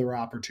couple other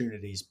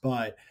opportunities,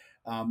 but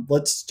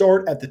let's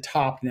start at the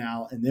top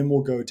now, and then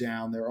we'll go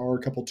down. There are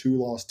a couple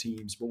two-loss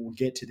teams, but we'll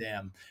get to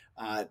them.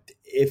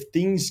 If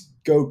things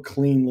go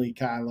cleanly,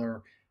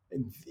 Kyler,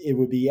 it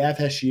would be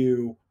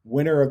FSU,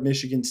 winner of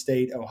Michigan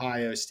State,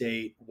 Ohio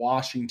State,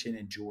 Washington,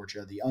 and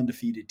Georgia, the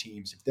undefeated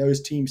teams. If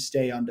those teams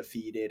stay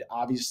undefeated,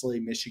 obviously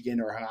Michigan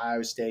or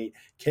Ohio State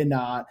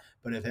cannot.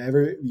 But if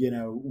ever,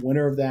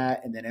 winner of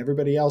that, and then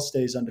everybody else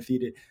stays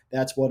undefeated,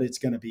 that's what it's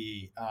going to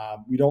be.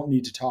 We don't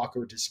need to talk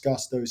or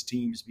discuss those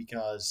teams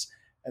because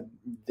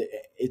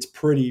it's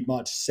pretty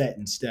much set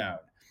in stone.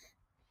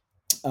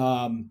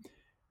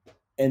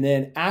 And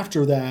then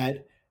after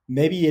that,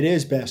 maybe it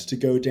is best to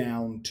go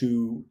down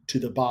to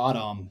the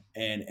bottom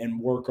and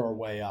work our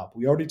way up.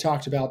 We already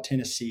talked about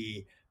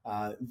Tennessee.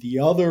 I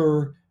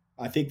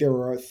think there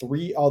are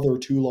three other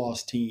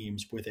two-loss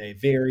teams with a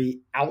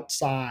very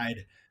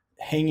outside,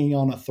 hanging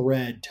on a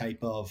thread type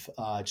of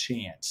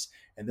chance.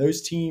 And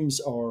those teams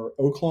are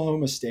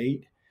Oklahoma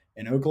State.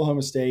 And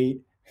Oklahoma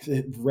State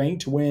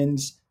ranked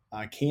wins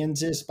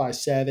Kansas by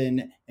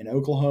 7 and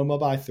Oklahoma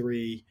by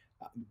 3.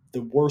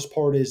 The worst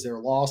part is their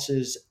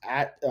losses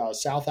at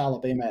South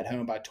Alabama at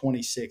home by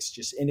 26,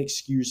 just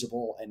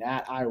inexcusable, and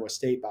at Iowa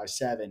State by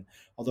 7.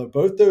 Although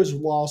both those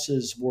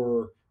losses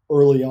were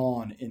early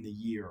on in the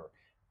year.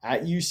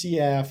 At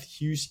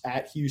UCF,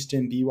 at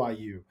Houston,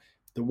 BYU.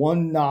 The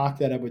one knock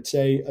that I would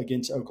say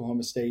against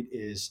Oklahoma State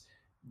is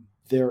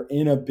their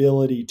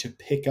inability to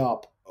pick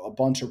up a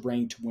bunch of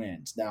ranked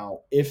wins.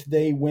 Now, if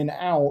they win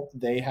out,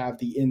 they have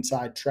the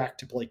inside track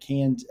to play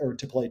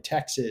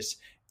Texas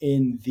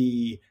in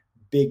the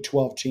Big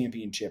 12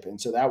 championship. And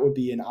so that would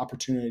be an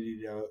opportunity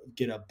to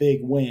get a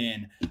big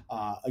win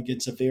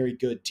against a very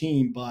good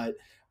team. But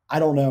I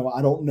don't know.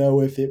 I don't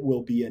know if it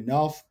will be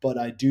enough, but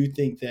I do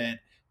think that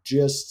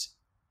just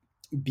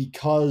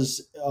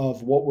because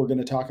of what we're going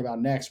to talk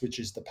about next, which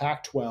is the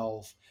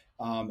Pac-12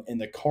 and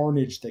the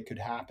carnage that could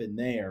happen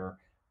there,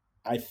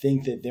 I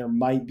think that there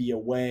might be a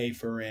way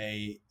for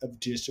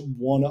just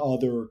one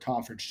other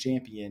conference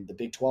champion, the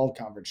Big 12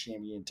 conference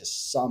champion, to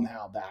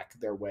somehow back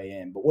their way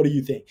in. But what do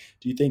you think?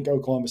 Do you think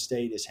Oklahoma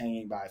State is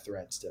hanging by a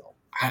thread still?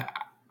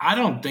 I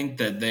don't think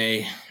that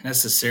they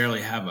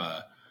necessarily have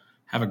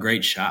a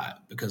great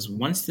shot because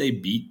once they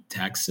beat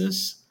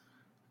Texas,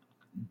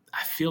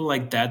 I feel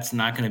like that's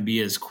not going to be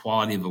as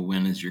quality of a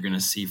win as you're going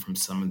to see from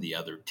some of the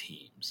other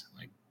teams.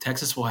 Like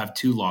Texas will have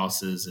 2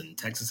 losses, and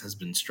Texas has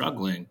been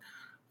struggling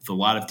with a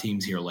lot of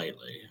teams here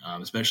lately,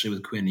 especially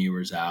with Quinn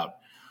Ewers out.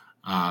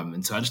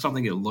 And so I just don't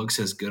think it looks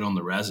as good on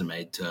the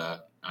resume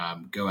to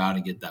go out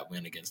and get that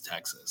win against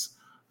Texas.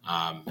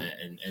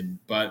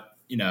 But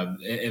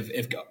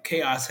if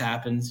chaos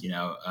happens,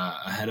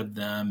 ahead of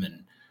them,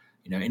 and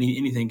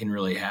anything can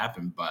really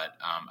happen. But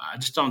I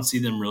just don't see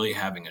them really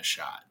having a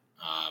shot.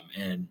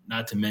 And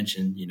not to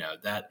mention,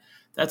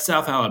 that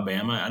South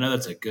Alabama. I know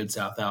that's a good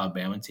South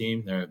Alabama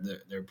team.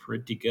 They're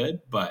pretty good,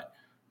 but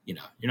you're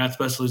not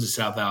supposed to lose to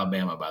South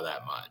Alabama by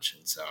that much.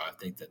 And so I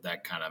think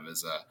that kind of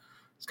is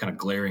it's kind of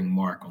glaring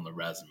mark on the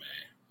resume,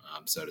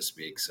 so to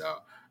speak. So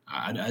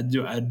I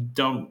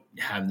don't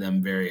have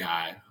them very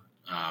high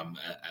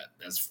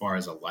as far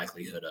as a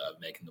likelihood of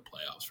making the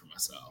playoffs for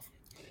myself.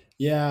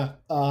 Yeah.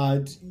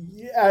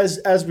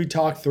 As we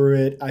talk through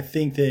it, I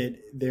think that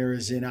there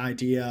is an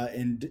idea,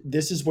 and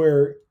this is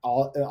where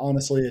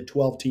honestly a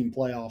 12-team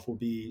playoff will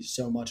be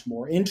so much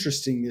more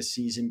interesting this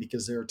season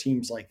because there are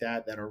teams like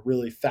that are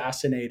really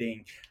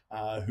fascinating,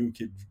 who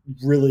could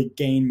really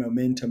gain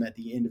momentum at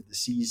the end of the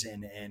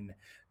season and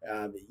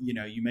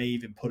You may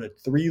even put a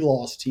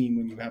 3-loss team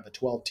when you have a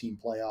 12-team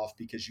playoff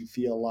because you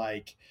feel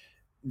like,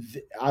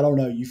 I don't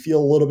know, you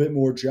feel a little bit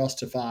more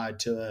justified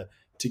to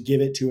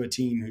give it to a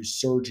team who's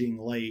surging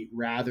late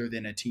rather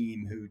than a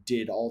team who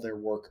did all their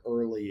work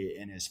early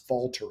and is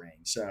faltering.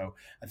 So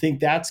I think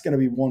that's going to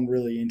be one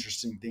really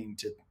interesting thing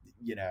to,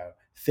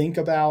 think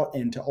about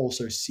and to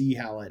also see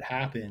how it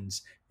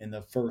happens in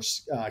the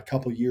first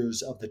couple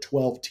years of the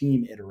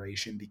 12-team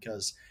iteration,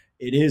 because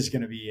it is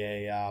going to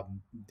be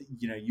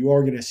you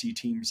are going to see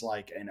teams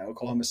like an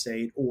Oklahoma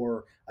State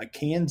or a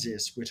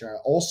Kansas, which I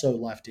also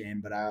left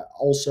in, but I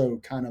also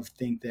kind of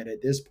think that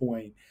at this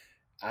point,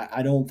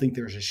 I don't think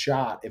there's a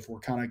shot if we're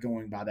kind of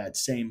going by that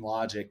same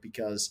logic,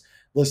 because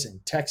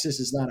listen, Texas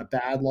is not a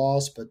bad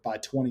loss, but by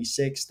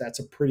 26, that's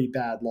a pretty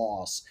bad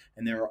loss.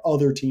 And there are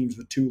other teams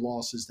with 2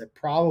 losses that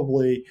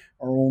probably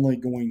are only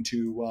going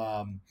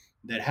to,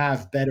 that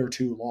have better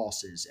 2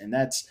 losses. And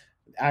that's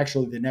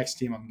actually the next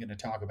team I'm going to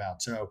talk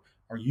about. So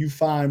are you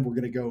fine? We're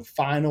going to go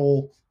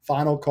final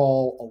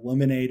call,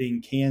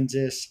 eliminating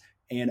Kansas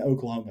and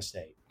Oklahoma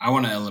State. I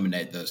want to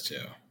eliminate those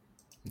two.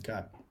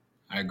 Okay.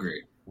 I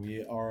agree.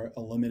 We are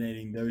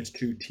eliminating those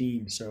 2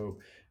 teams. So,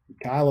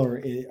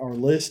 Kyler, our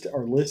list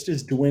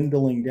is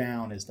dwindling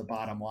down, is the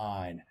bottom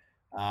line,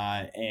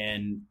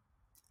 and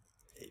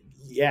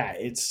yeah,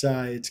 it's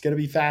going to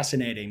be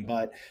fascinating.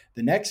 But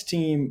the next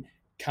team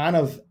kind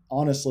of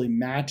honestly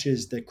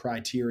matches the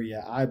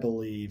criteria, I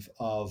believe,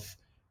 of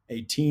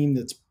a team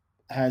that's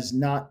has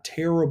not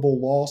terrible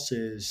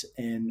losses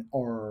and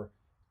are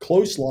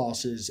close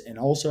losses, and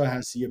also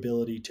has the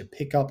ability to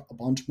pick up a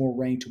bunch more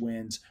ranked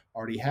wins.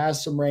 Already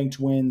has some ranked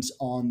wins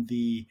on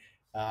the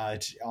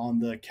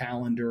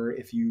calendar,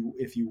 if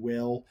you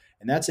will,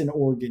 and that's an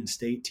Oregon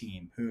State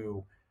team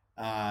who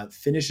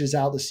finishes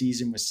out the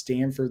season with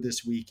Stanford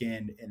this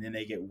weekend, and then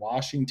they get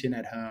Washington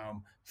at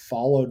home,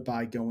 followed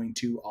by going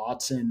to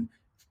Autzen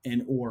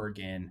in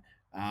Oregon.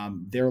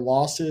 Their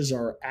losses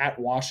are at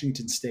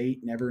Washington State,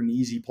 never an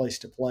easy place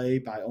to play,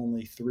 by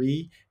only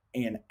 3,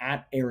 and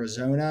at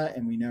Arizona.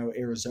 And we know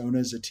Arizona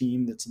is a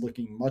team that's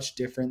looking much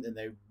different than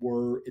they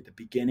were at the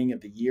beginning of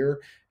the year.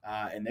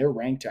 And they're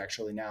ranked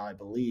actually now, I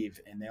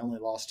believe, and they only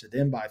lost to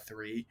them by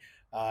 3.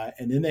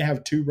 And then they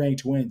have 2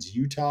 ranked wins,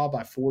 Utah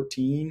by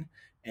 14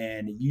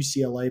 and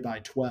UCLA by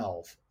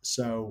 12.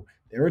 So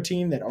they're a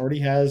team that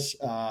already has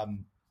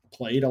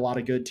played a lot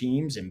of good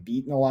teams and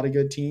beaten a lot of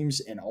good teams,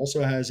 and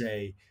also has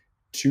a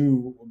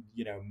 2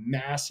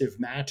 massive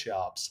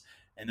matchups.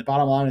 And the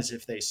bottom line is,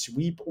 if they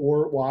sweep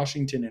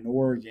Washington and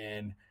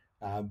Oregon,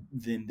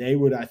 then they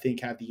would, I think,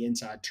 have the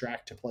inside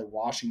track to play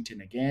Washington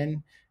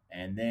again.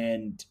 And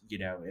then,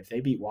 if they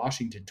beat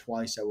Washington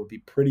twice, that would be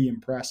pretty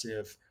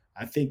impressive.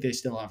 I think they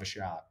still have a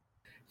shot.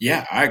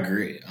 Yeah, I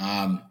agree.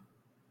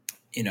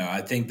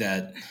 I think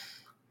that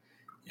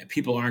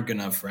people aren't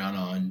going to frown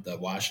on the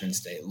Washington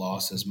State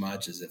loss as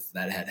much as if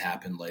that had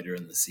happened later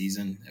in the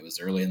season. It was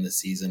early in the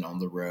season on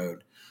the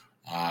road.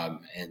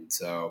 And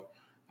so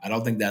I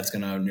don't think that's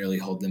going to nearly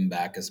hold them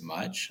back as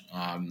much.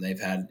 They've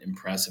had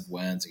impressive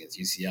wins against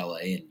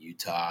UCLA and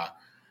Utah.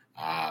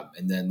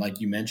 And then, like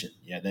you mentioned,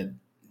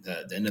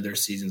 the end of their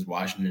seasons,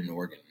 Washington and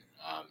Oregon,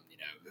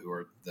 who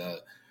are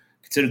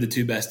considered the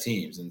 2 best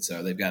teams. And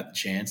so they've got the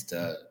chance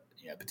to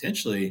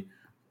potentially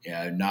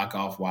knock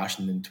off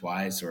Washington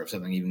twice, or if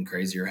something even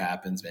crazier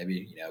happens,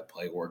 maybe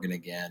play Oregon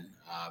again.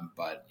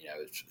 But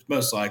it's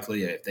most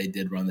likely, if they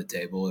did run the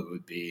table, it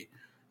would be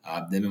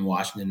them and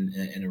Washington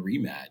in a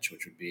rematch,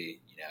 which would be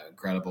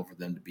incredible for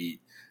them to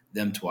beat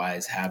them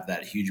twice, have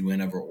that huge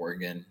win over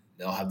Oregon.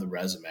 They'll have the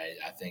resume,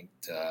 I think,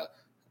 to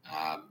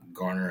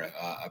garner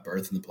a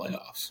berth in the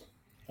playoffs.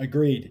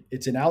 Agreed.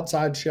 It's an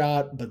outside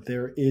shot, but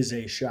there is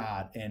a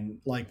shot, and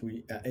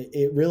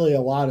it really,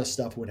 a lot of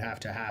stuff would have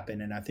to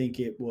happen, and I think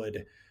it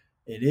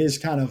is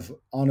kind of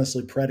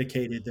honestly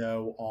predicated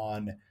though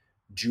on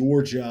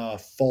Georgia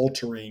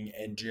faltering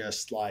and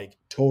just like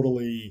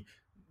totally,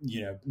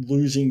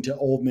 losing to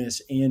Ole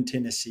Miss and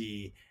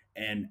Tennessee,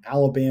 and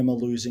Alabama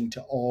losing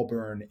to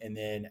Auburn, and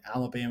then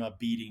Alabama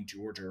beating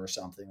Georgia or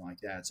something like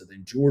that. So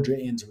then Georgia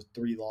ends with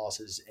 3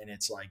 losses, and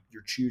it's like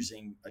you're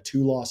choosing a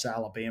 2-loss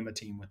Alabama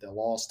team with a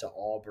loss to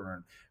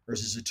Auburn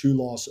versus a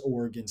 2-loss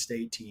Oregon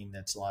State team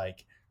that's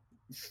like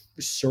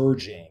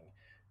surging.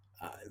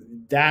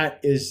 That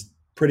is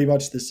pretty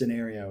much the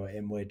scenario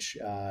in which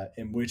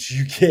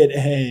you get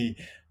a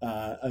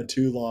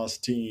 2-loss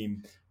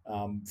team.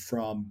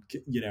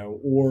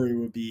 Or it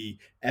would be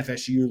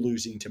FSU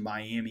losing to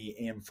Miami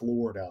and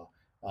Florida,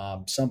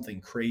 something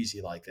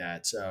crazy like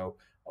that. So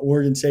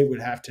Oregon State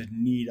would have to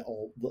need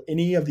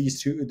any of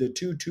these the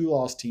two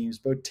loss teams,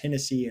 both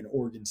Tennessee and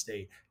Oregon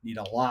State, need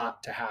a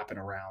lot to happen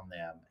around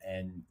them.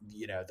 And,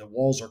 the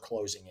walls are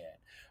closing in.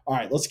 All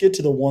right, let's get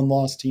to the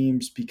 1-loss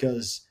teams,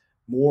 because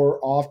more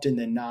often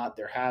than not,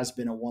 there has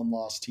been a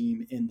 1-loss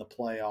team in the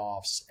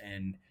playoffs,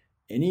 and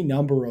any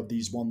number of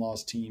these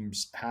 1-loss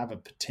teams have a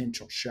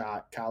potential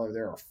shot. Kyler,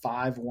 there are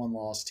 5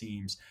 1-loss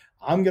teams.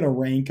 I'm going to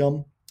rank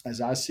them as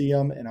I see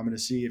them, and I'm going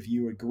to see if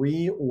you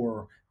agree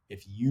or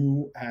if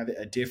you have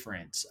a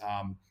difference.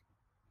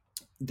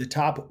 the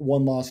top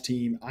one-loss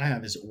team I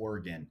have is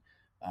Oregon.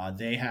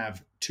 They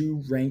have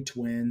 2 ranked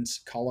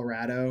wins,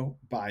 Colorado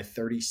by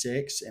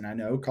 36. And I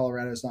know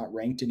Colorado's not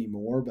ranked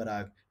anymore, but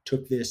I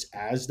took this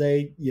as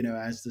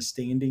as the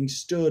standing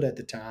stood at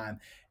the time,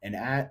 and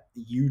at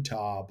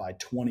Utah by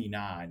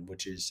 29,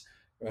 which is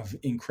an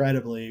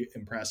incredibly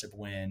impressive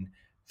win.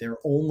 Their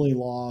only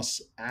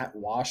loss at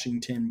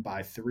Washington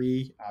by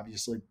 3,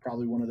 obviously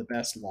probably one of the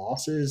best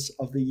losses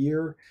of the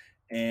year.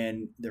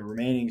 And the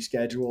remaining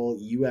schedule,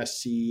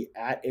 USC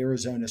at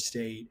Arizona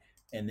State,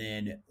 and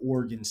then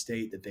Oregon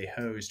State that they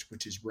host,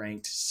 which is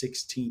ranked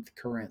 16th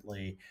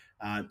currently.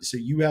 So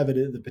you have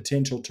the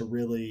potential to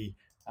really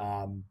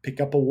pick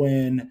up a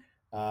win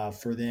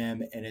for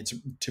them. And it's,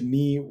 to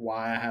me,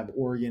 why I have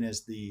Oregon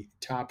as the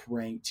top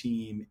ranked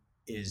team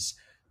is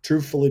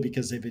truthfully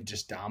because they've been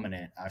just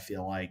dominant, I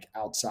feel like,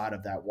 outside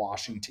of that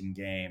Washington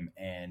game.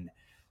 And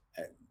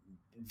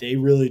they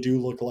really do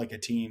look like a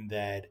team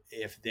that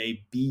if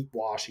they beat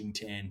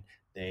Washington,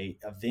 they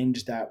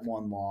avenge that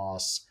one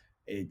loss.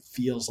 It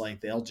feels like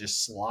they'll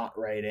just slot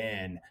right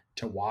in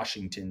to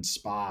Washington's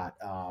spot,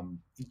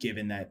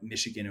 given that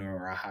Michigan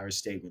or Ohio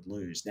State would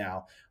lose.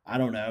 Now, I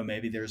don't know.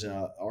 Maybe there's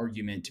an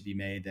argument to be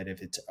made that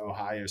if it's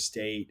Ohio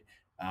State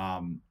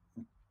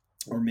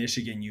or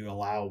Michigan, you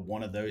allow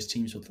one of those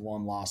teams with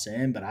one loss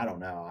in. But I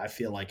don't know. I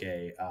feel like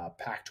a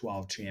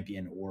Pac-12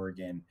 champion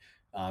Oregon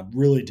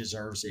really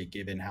deserves it,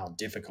 given how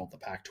difficult the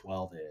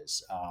Pac-12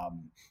 is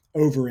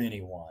over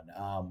anyone.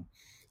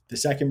 The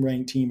second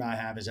ranked team I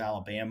have is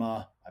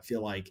Alabama. I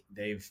feel like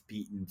they've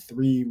beaten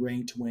 3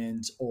 ranked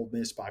wins: Ole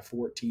Miss by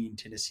 14,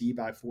 Tennessee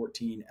by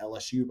 14,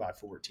 LSU by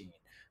 14.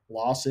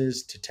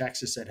 Losses to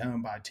Texas at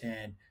home by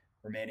 10.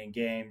 Remaining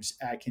games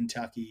at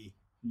Kentucky,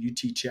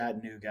 UT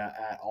Chattanooga,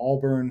 at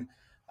Auburn.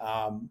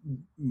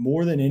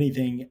 More than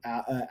anything,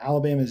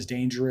 Alabama is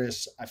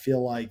dangerous. I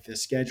feel like the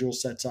schedule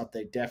sets up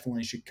they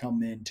definitely should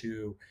come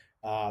into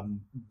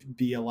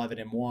be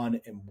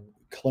 11-1 and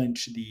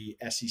clinch the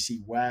SEC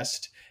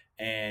West.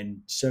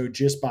 And so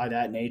just by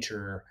that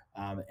nature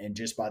and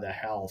just by the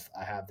health,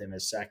 I have them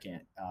as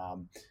second.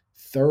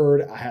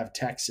 Third, I have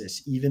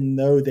Texas, even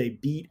though they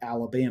beat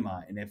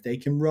Alabama. And if they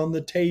can run the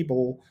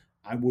table,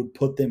 I would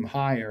put them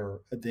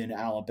higher than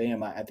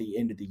Alabama at the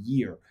end of the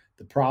year.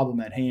 The problem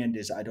at hand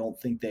is I don't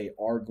think they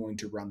are going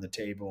to run the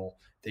table.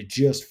 They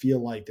just feel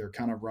like they're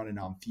kind of running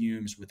on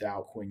fumes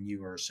without Quinn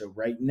Ewers. So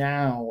right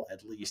now,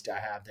 at least, I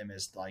have them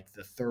as like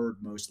the third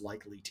most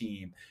likely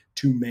team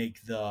to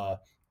make the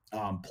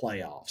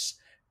playoffs.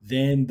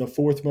 Then the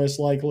fourth most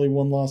likely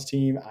one-loss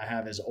team I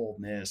have is Ole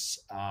Miss.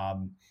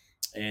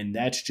 And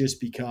that's just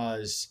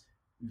because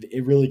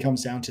it really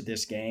comes down to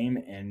this game,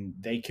 and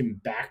they can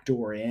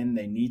backdoor in.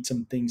 They need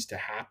some things to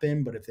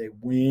happen, but if they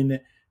win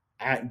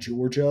at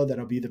Georgia,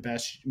 that'll be the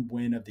best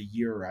win of the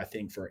year, I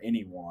think, for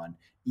anyone,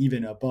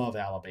 even above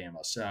Alabama.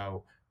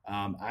 So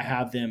I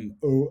have them,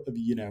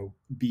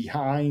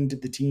 behind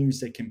the teams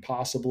that can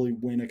possibly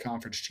win a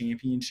conference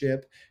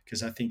championship,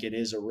 because I think it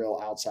is a real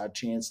outside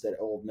chance that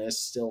Ole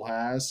Miss still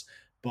has,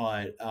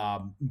 but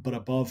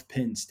above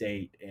Penn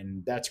State.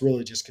 And that's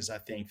really just because I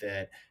think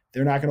that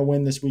they're not going to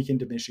win this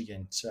weekend to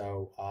Michigan.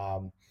 So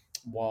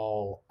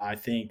while I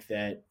think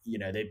that,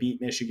 they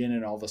beat Michigan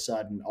and all of a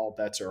sudden all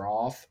bets are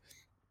off,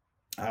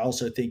 I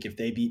also think if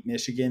they beat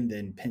Michigan,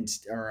 then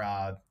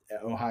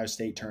Ohio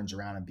State turns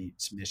around and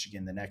beats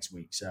Michigan the next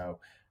week. So,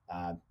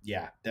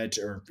 that's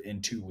or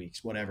in 2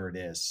 weeks, whatever it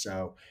is.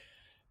 So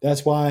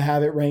that's why I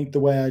have it ranked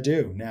the way I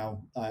do.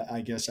 Now,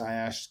 I guess I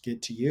ask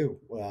it to you.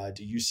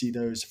 Do you see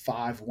those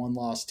 5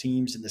 one-loss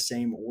teams in the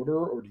same order,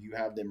 or do you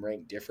have them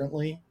ranked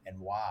differently, and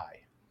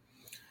why?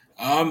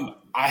 I'm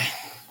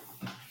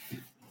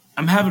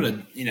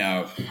having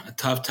a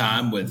tough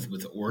time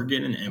with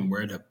Oregon and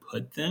where to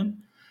put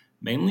them,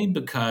 mainly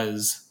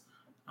because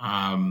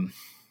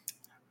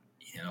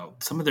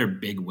some of their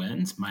big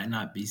wins might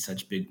not be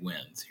such big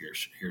wins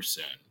here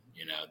soon.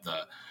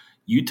 The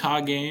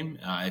Utah game,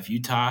 if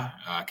Utah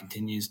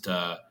continues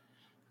to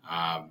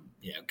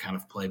kind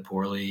of play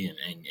poorly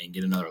and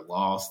get another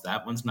loss,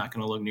 that one's not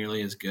going to look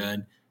nearly as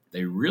good.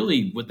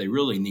 What they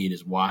really need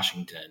is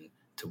Washington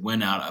to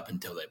win out up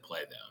until they play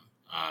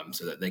them,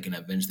 so that they can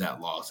avenge that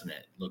loss and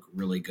it look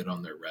really good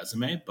on their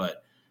resume.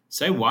 But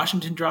say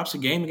Washington drops a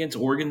game against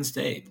Oregon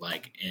State,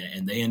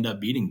 and they end up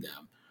beating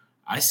them,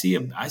 I see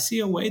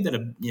a way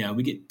that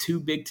we get 2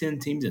 Big Ten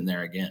teams in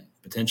there again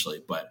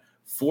potentially. But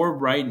for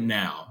right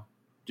now,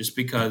 just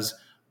because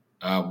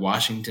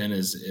Washington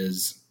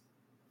is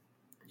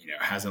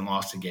hasn't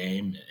lost a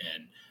game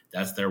and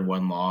that's their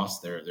one loss,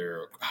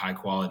 they're a high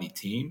quality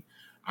team,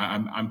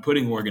 I'm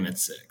putting Oregon at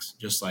 6,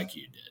 just like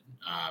you did.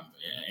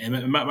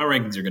 And my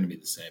rankings are going to be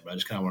the same, but I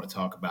just kind of want to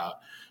talk about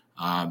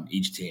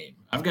each team.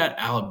 I've got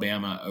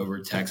Alabama over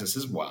Texas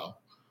as well.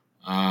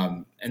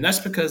 And that's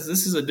because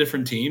this is a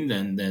different team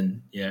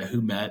than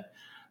who met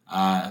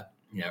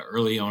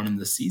early on in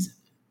the season.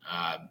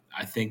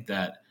 I think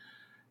that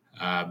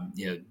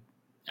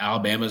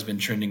Alabama's been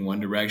trending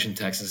one direction,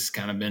 Texas has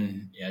kind of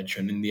been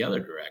trending the other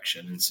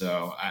direction, and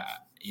so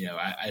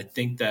I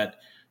think that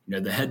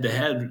the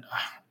head-to-head,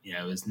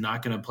 is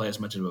not going to play as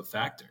much of a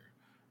factor.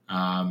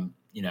 At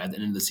the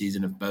end of the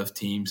season, if both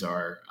teams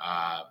are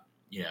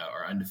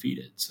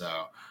undefeated.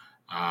 So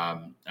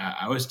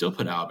I would still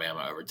put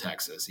Alabama over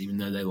Texas, even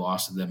though they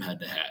lost to them head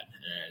to head.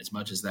 As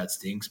much as that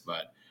stinks,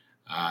 but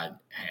I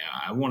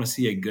want to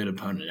see a good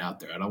opponent out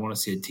there. I don't want to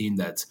see a team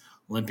that's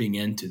limping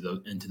into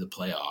the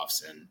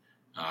playoffs,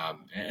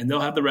 and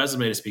they'll have the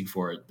resume to speak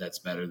for it. That's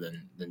better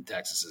than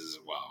Texas's as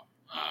well.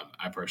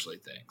 I personally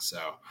think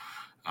so.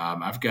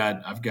 I've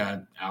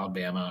got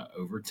Alabama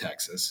over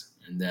Texas,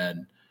 and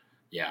then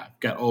I've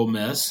got Ole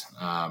Miss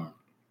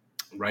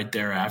right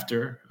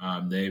thereafter.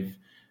 They've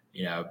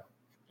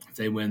if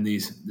they win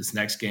this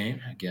next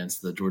game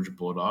against the Georgia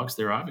Bulldogs,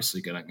 they're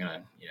obviously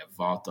gonna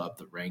vault up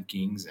the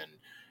rankings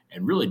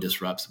and really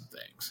disrupt some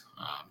things.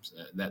 So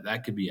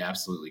that could be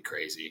absolutely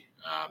crazy.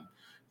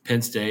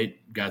 Penn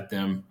State got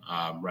them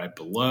right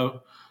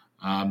below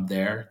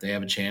there. They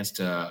have a chance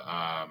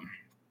to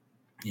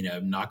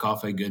knock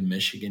off a good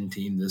Michigan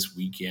team this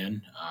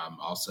weekend.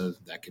 Also,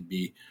 that could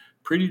be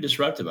pretty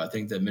disruptive. I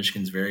think that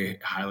Michigan's very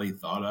highly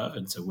thought of,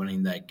 and so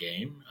winning that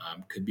game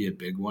could be a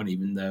big one,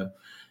 even though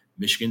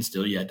Michigan's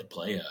still yet to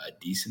play a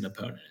decent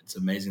opponent. It's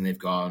amazing they've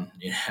gone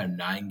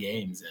 9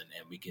 games,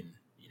 and we can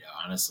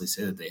honestly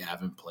say that they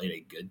haven't played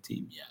a good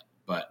team yet.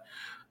 But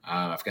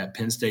I've got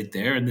Penn State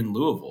there, and then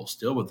Louisville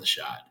still with a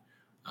shot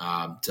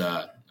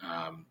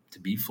to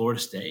beat Florida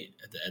State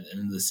at the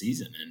end of the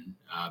season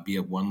and be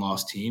a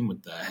one-loss team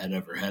with the head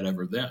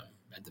over them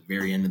at the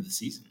very end of the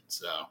season.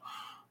 So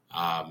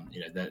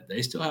that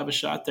they still have a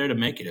shot there to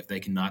make it if they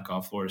can knock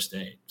off Florida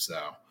State. So.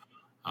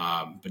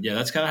 But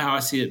that's kind of how I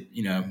see it,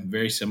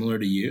 very similar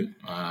to you.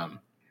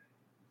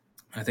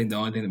 I think the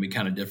only thing that we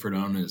kind of differ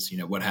on is,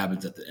 what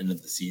happens at the end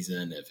of the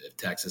season if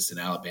Texas and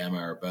Alabama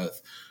are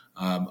both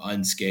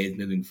unscathed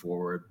moving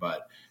forward.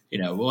 But,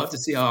 we'll have to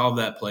see how all of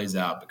that plays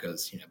out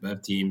because,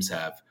 both teams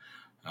have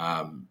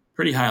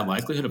pretty high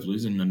likelihood of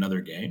losing another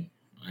game.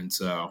 And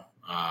so,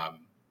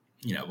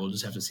 we'll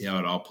just have to see how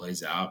it all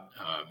plays out.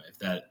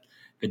 If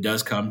it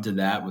does come to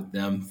that with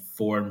them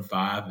 4 and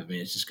 5, I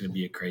mean, it's just going to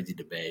be a crazy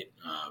debate.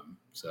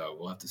 So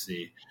we'll have to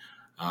see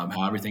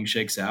how everything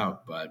shakes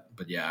out. But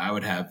I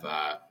would have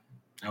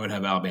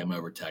Alabama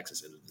over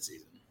Texas into the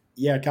season.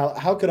 Yeah, Kyle,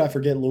 how could I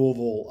forget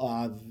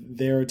Louisville?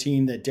 They're a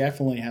team that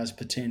definitely has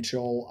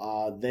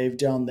potential. They've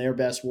done their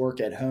best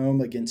work at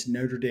home against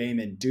Notre Dame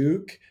and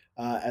Duke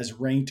as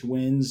ranked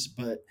wins,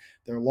 but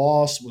their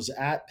loss was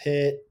at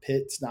Pitt.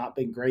 Pitt's not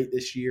been great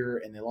this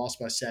year, and they lost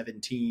by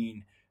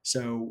 17.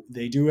 So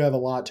they do have a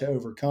lot to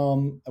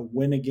overcome. A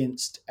win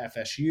against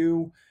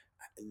FSU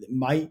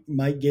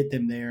might get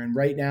them there. And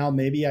right now,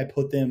 maybe I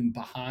put them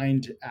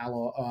behind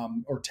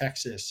or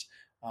Texas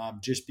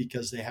just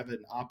because they have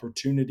an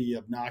opportunity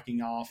of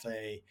knocking off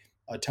a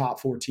top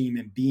 4 team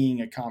and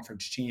being a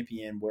conference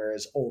champion,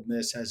 whereas Ole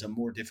Miss has a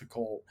more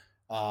difficult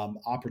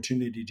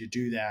opportunity to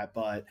do that.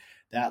 But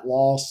that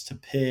loss to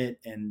Pitt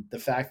and the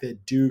fact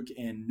that Duke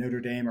and Notre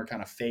Dame are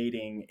kind of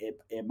fading,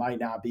 it might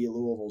not be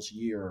Louisville's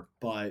year.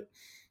 But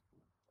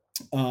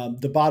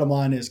the bottom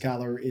line is,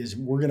 Kyler, is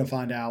we're going to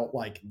find out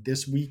like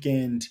this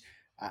weekend.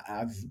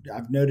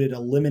 I've noted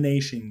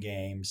elimination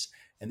games,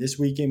 and this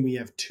weekend we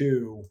have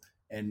 2.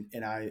 And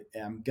I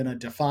am going to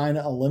define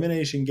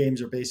elimination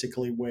games are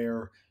basically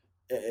where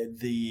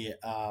the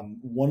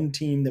one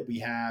team that we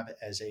have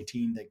as a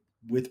team that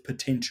with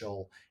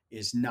potential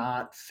is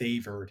not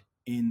favored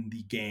in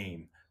the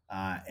game.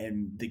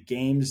 And the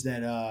games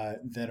that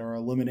are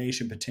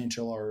elimination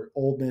potential are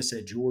Ole Miss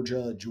at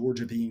Georgia,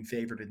 Georgia being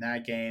favored in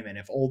that game. And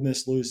if Ole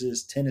Miss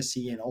loses,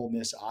 Tennessee and Ole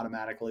Miss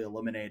automatically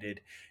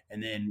eliminated.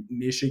 And then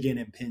Michigan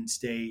and Penn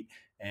State.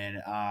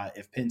 And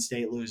if Penn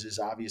State loses,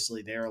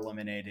 obviously they're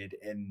eliminated.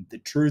 And the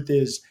truth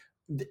is,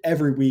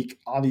 every week,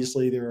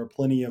 obviously, there are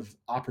plenty of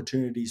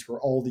opportunities for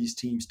all these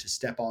teams to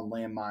step on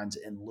landmines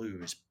and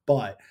lose.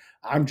 But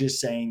I'm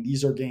just saying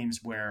these are games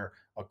where,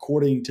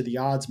 according to the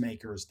odds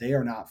makers, they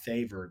are not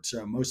favored.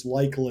 So most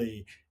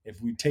likely,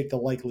 if we take the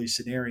likely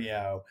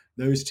scenario,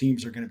 those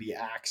teams are going to be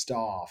axed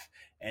off.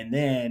 And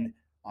then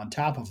on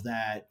top of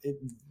that,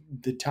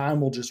 the time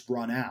will just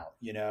run out.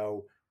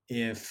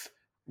 If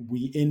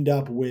we end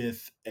up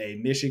with a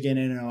Michigan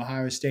and an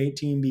Ohio State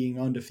team being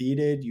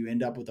undefeated, you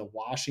end up with a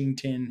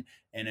Washington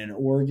and an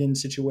Oregon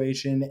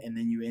situation, and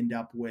then you end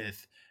up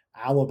with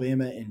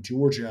Alabama and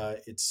Georgia.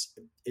 It's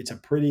a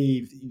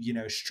pretty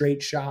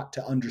straight shot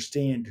to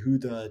understand who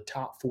the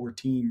top 4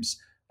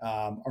 teams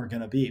are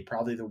going to be.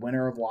 Probably the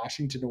winner of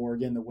Washington,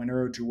 Oregon, the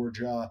winner of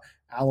Georgia,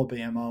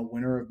 Alabama,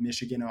 winner of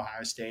Michigan,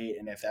 Ohio State,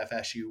 and if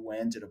FSU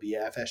wins, it'll be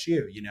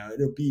FSU.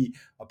 It'll be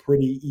a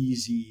pretty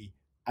easy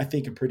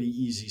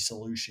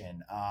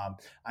solution.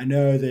 I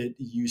know that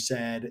you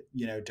said,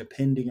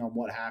 depending on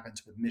what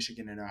happens with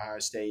Michigan and Ohio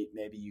State,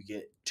 maybe you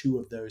get 2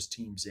 of those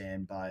teams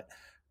in. But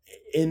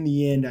in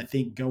the end, I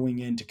think going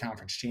into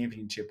conference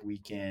championship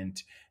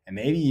weekend and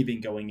maybe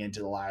even going into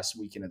the last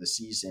weekend of the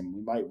season,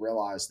 we might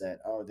realize that,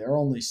 there are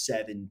only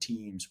 7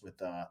 teams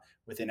with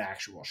an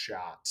actual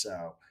shot.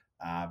 So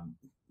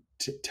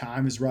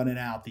time is running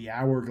out. The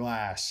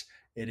hourglass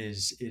it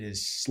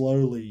is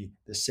slowly,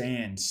 the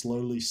sand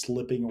slowly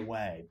slipping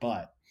away.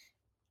 But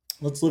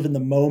let's live in the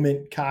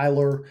moment,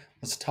 Kyler.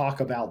 Let's talk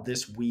about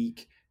this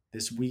week's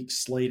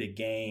slate of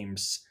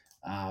games.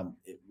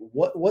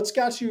 What's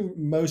got you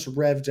most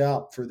revved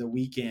up for the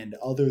weekend,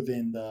 other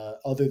than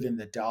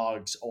the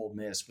Dogs Ole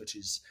Miss, which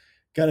is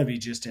going to be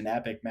just an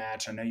epic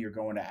match. I know you're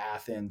going to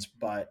Athens,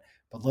 but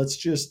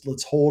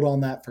let's hold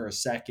on that for a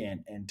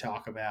second and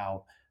talk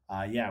about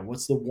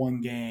what's the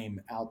one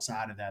game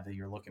outside of that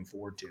you're looking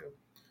forward to?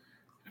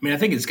 I mean, I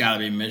think it's got to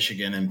be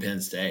Michigan and Penn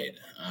State.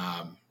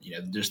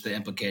 Just the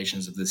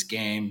implications of this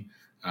game.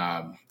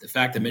 The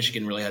fact that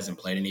Michigan really hasn't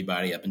played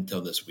anybody up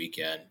until this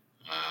weekend.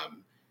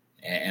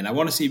 And I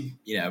want to see,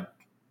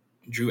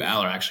 Drew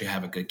Aller actually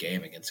have a good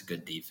game against a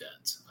good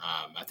defense.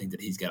 I think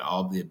that he's got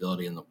all the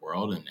ability in the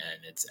world, and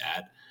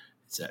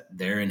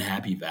they're in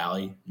Happy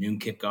Valley, noon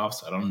kickoff.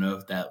 So I don't know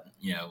if that,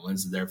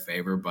 lends to their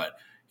favor, but,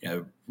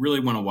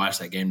 really want to watch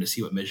that game to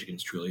see what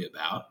Michigan's truly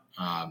about.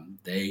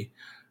 They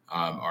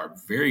are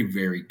very,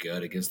 very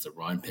good against the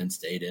run. Penn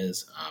State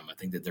is. I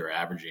think that they're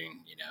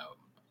averaging,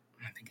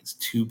 I think it's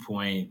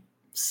 2.7,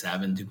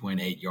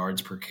 2.8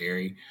 yards per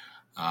carry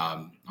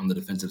on the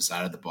defensive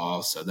side of the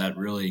ball. So that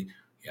really,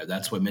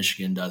 that's what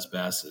Michigan does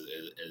best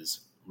is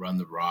run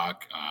the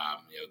rock.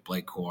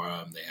 Blake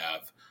Corum, they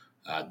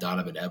have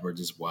Donovan Edwards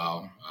as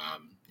well.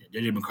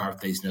 JJ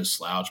McCarthy's no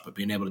slouch, but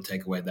being able to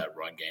take away that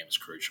run game is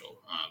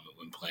crucial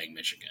when playing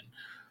Michigan.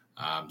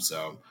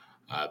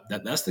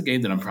 That's the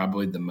game that I'm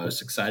probably the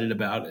most excited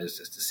about is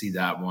just to see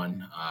that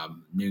one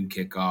noon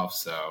kickoff.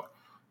 So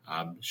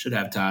should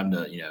have time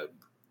to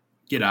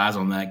get eyes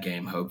on that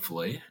game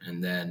hopefully,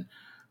 and then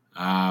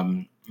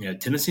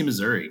Tennessee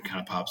Missouri kind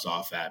of pops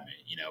off at me.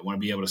 I want to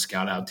be able to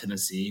scout out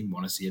Tennessee.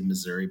 Want to see if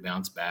Missouri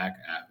bounces back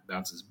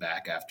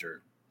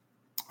after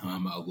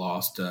a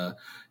loss to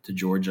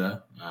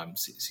Georgia.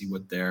 See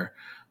what they're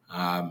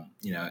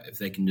if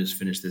they can just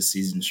finish this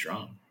season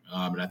strong,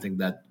 and I think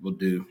that will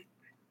do.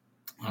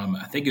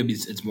 I think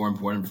it's more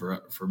important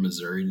for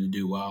Missouri to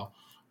do well,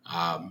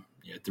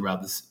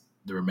 throughout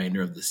the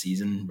remainder of the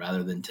season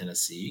rather than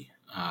Tennessee,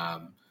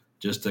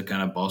 just to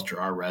kind of bolster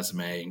our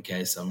resume in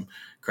case some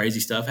crazy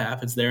stuff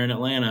happens there in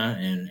Atlanta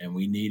and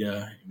we need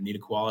a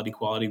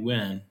quality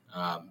win.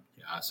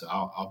 So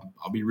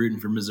I'll be rooting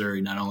for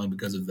Missouri not only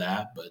because of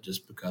that, but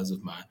just because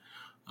of my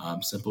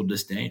simple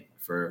disdain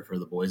for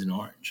the boys in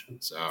orange.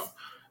 So,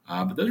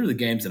 but those are the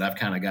games that I've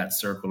kind of got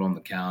circled on the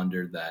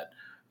calendar that.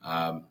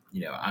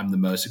 I'm the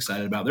most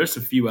excited about. There's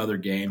a few other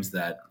games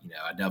that,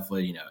 I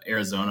definitely,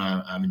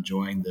 Arizona, I'm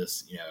enjoying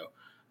this,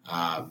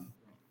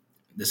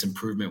 this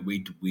improvement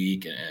week to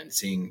week and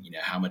seeing,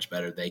 how much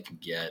better they can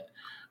get.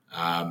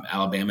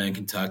 Alabama and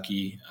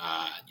Kentucky,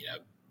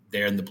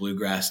 they're in the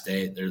Bluegrass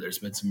State. There's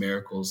been some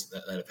miracles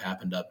that have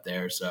happened up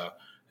there. So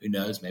who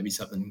knows, maybe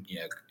something,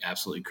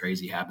 absolutely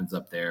crazy happens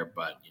up there.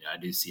 But, I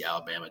do see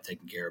Alabama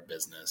taking care of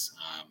business.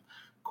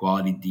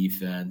 Quality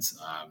defense,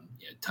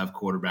 tough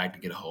quarterback to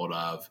get a hold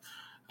of,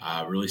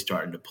 really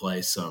starting to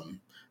play some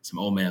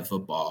old man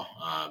football,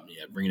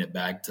 bringing it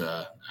back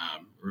to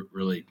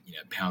really,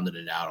 pounding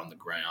it out on the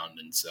ground.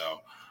 And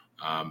so,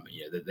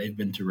 they've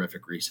been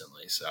terrific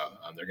recently. So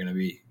they're going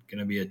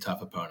to be a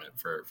tough opponent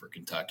for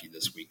Kentucky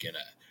this weekend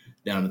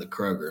down to the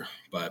Kroger.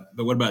 But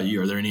what about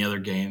you? Are there any other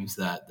games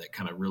that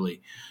kind of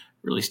really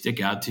stick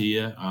out to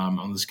you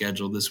on the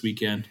schedule this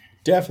weekend?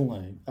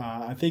 Definitely.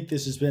 I think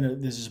this is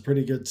a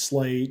pretty good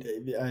slate.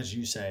 As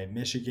you say,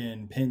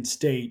 Michigan, Penn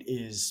State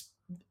is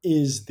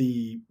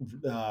the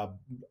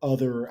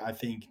other, I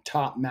think,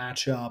 top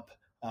matchup,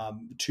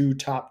 two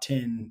top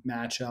 10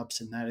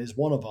 matchups, and that is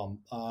one of them.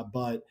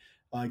 But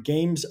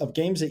games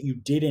that you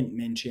didn't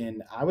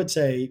mention, I would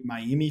say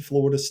Miami,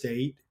 Florida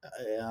State,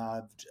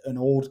 an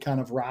old kind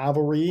of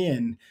rivalry.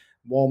 And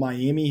while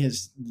Miami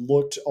has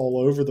looked all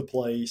over the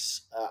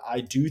place,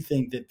 I do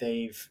think that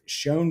they've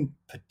shown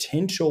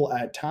potential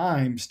at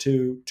times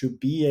to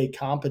be a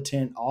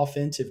competent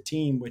offensive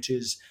team, which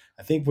is,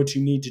 I think, what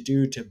you need to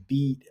do to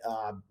beat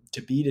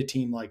a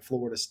team like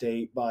Florida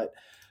State. But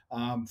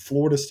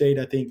Florida State,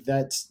 I think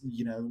that's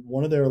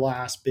one of their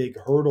last big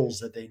hurdles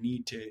that they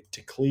need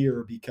to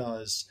clear,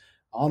 because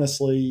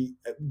honestly,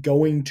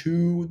 going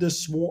to the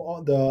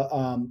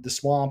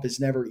swamp is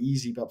never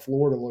easy. But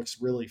Florida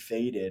looks really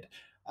faded.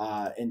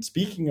 And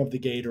speaking of the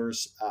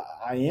Gators,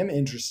 I am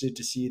interested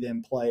to see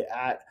them play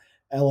at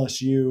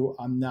LSU.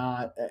 I'm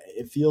not.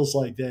 It feels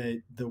like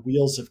the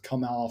wheels have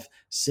come off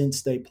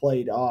since they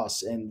played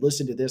us. And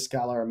listen to this,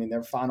 Kyler. I mean,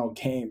 their final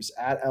games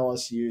at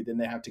LSU, then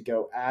they have to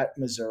go at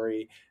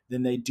Missouri,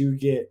 then they do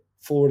get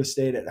Florida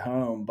State at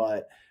home.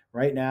 But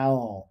right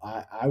now,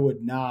 I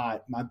would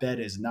not. My bet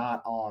is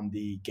not on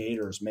the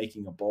Gators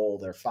making a bowl.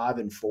 They're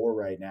 5-4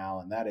 right now,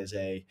 and that is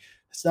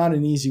it's not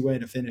an easy way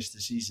to finish the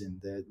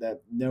season.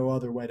 That no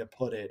other way to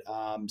put it.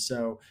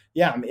 So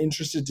yeah, I'm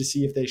interested to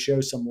see if they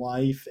show some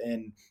life.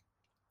 And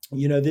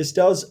this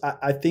does.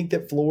 I think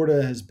that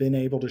Florida has been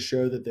able to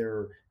show that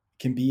they're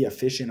can be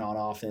efficient on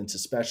offense,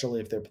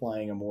 especially if they're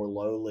playing a more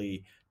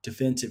lowly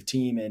defensive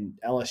team. And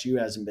LSU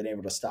hasn't been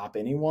able to stop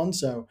anyone.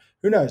 So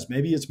who knows?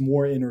 Maybe it's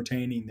more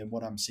entertaining than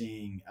what I'm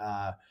seeing.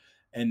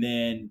 And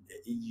then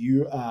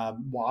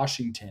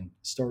Washington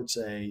starts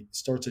a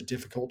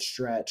difficult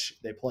stretch.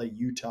 They play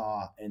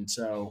Utah, and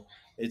so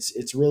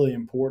it's really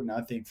important,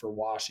 I think, for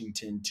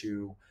Washington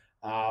to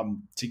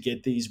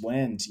get these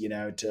wins.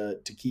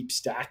 To keep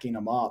stacking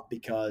them up,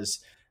 because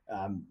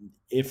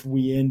if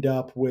we end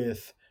up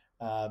with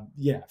 4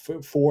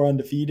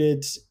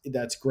 undefeateds,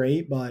 that's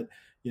great, but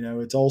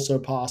it's also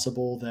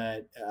possible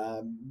that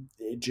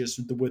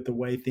with the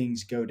way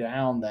things go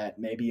down, that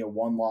maybe a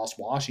one-loss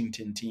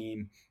Washington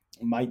team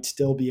might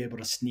still be able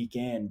to sneak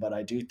in. But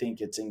I do think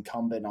it's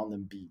incumbent on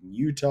them beating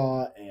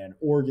Utah and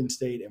Oregon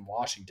State and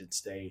Washington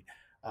State.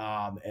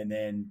 And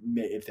then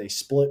if they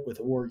split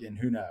with Oregon,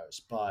 who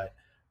knows? But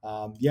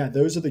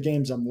those are the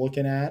games I'm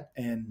looking at.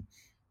 And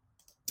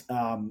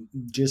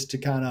just to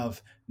kind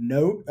of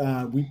note,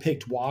 we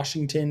picked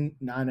Washington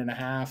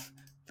 9.5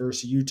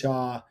 versus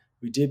Utah.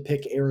 We did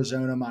pick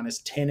Arizona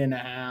minus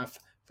 10.5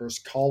 versus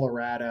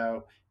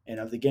Colorado. And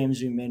of the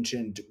games we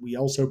mentioned, we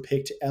also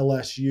picked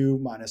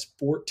LSU minus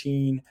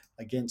 14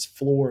 against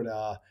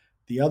Florida.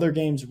 The other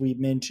games we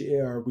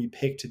mentioned, or we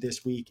picked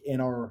this week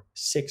in our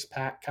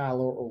 6-pack, Kyler,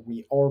 or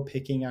we are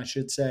picking, I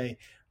should say,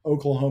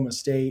 Oklahoma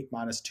State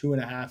minus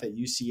 2.5 at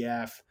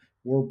UCF.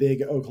 We're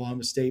big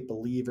Oklahoma State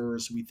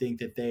believers. We think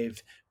that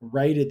they've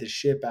righted the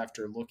ship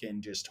after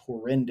looking just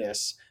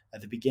horrendous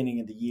at the beginning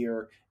of the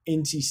year.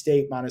 NC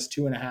State minus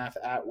 2.5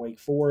 at Wake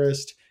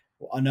Forest.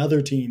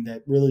 Another team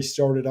that really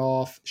started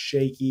off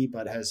shaky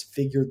but has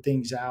figured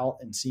things out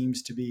and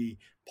seems to be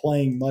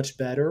playing much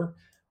better.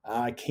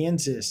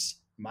 Kansas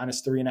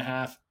minus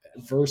 3.5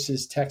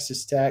 versus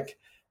Texas Tech.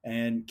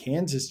 And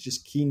Kansas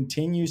just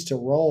continues to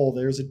roll.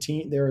 They're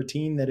a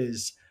team that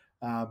is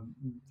a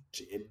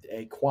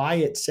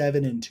quiet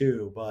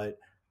 7-2, but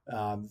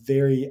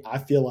I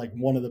feel like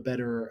one of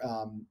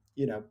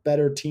the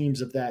better teams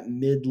of that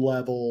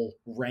mid-level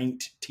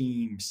ranked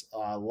teams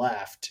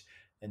left.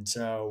 And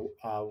so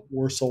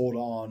we're sold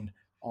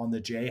on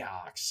the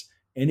Jayhawks.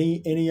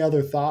 Any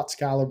other thoughts,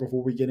 Kyler,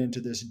 before we get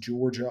into this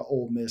Georgia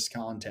Ole Miss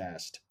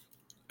contest?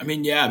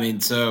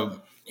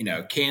 So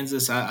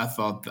Kansas, I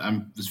thought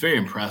I was very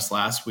impressed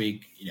last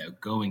week.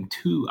 Going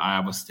to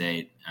Iowa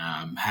State,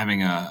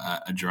 having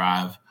a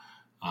drive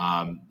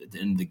at the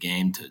end of the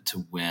game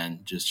to win,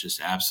 just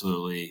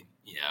absolutely,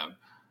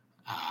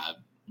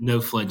 no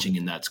flinching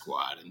in that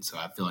squad. And so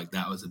I feel like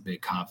that was a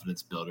big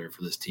confidence builder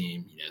for this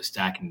team,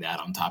 stacking that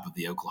on top of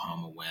the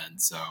Oklahoma win.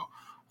 So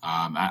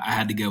I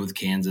had to go with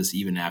Kansas,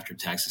 even after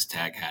Texas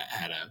Tech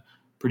had a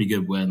pretty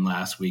good win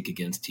last week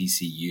against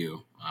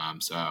TCU.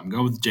 So I'm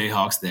going with the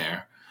Jayhawks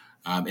there.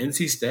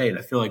 NC State,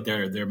 I feel like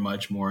they're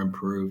much more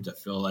improved. I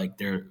feel like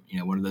they're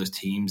one of those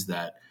teams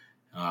that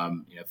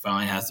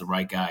finally has the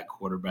right guy at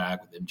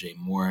quarterback with MJ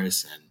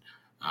Morris, and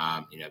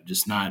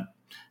just not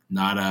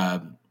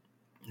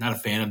a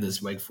fan of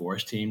this Wake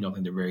Forest team. Don't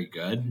think they're very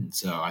good, and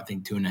so I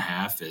think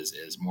 2.5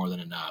 is more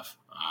than enough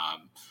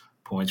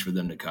points for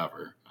them to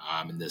cover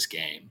in this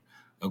game.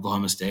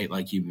 Oklahoma State,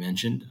 like you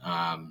mentioned,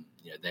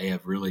 they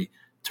have really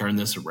turned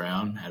this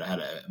around. Had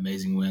an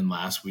amazing win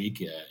last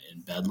week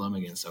in Bedlam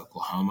against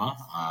Oklahoma,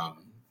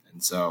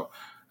 and so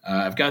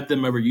I've got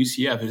them over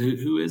UCF,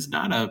 who is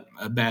not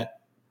a bad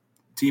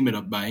team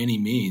by any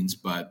means,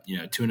 but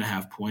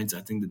 2.5 points. I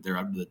think that they're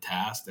up to the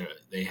task.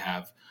 They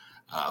have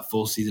a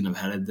full season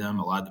ahead of them,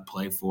 a lot to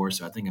play for.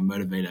 So I think a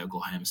motivated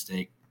Oklahoma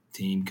State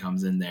team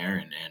comes in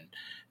there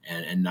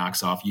and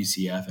knocks off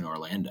UCF and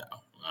Orlando.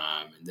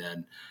 And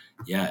then,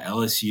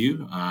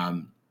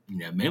 LSU,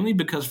 mainly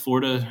because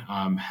Florida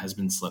has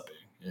been slipping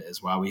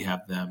is why we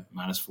have them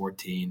minus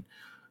 14.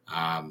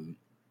 Jaden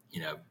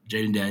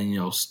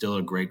Daniels still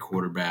a great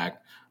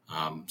quarterback,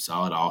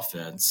 solid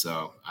offense.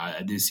 So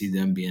I do see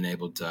them being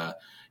able to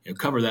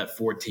cover that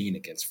 14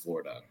 against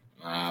Florida.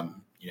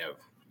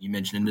 You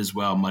mentioned it as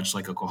well, much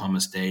like Oklahoma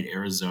State,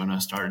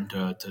 Arizona starting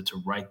to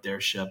right their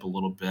ship a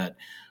little bit.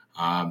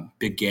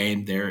 Big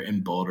game there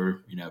in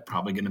Boulder,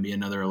 probably going to be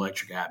another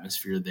electric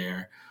atmosphere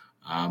there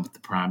with the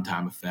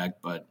primetime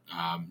effect. But,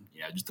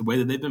 just the way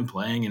that they've been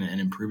playing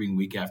and improving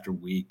week after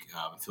week,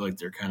 I feel like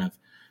they're kind of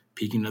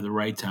peaking at the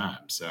right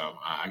time. So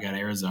I got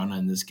Arizona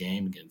in this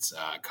game against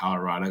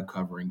Colorado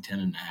covering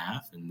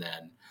 10.5. And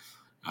then,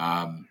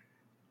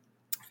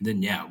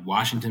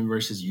 Washington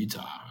versus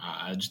Utah.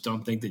 I just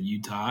don't think that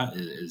Utah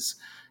is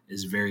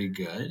very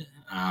good.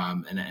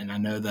 And I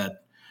know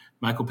that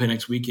Michael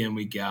Penix week in,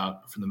 week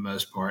out, for the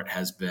most part,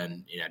 has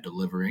been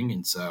delivering.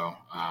 And so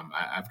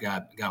I've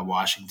got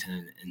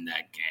Washington in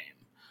that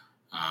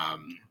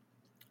game.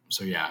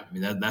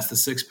 That's the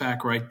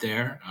 6-pack right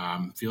there.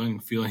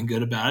 Feeling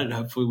good about it.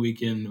 Hopefully we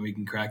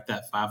can crack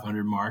that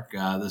 500 mark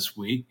this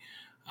week.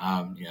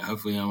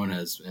 Hopefully no one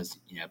has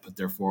put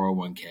their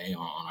 401k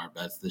on our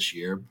bets this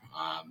year.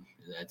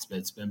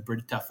 It's been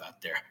pretty tough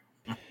out there.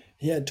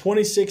 Yeah,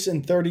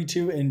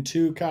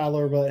 26-32-2,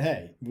 Kyler. But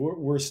hey,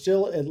 we're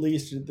still at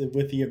least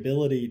with the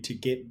ability to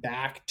get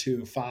back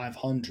to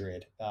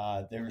 500.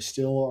 There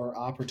still are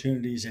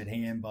opportunities at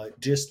hand, but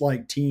just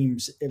like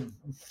teams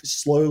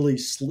slowly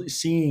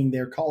seeing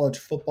their college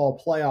football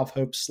playoff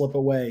hopes slip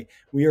away,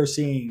 we are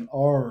seeing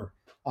our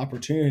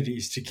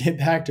opportunities to get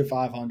back to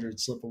 500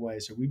 slip away.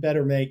 So we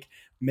better make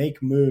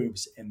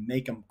moves and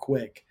make them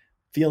quick.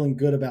 Feeling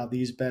good about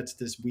these bets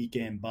this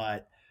weekend,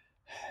 but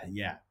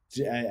yeah,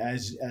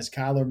 as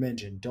Kyler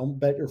mentioned, don't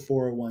bet your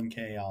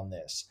 401k on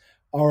this.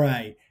 All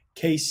right,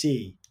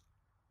 KC,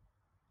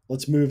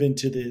 let's move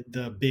into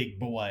the big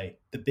boy,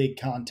 the big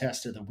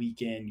contest of the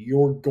weekend.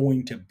 You're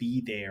going to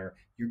be there.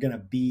 You're going to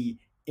be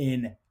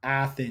in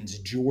Athens,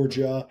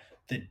 Georgia.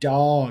 The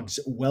Dogs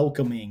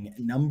welcoming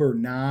number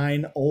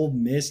 9 Ole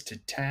Miss to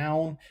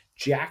town.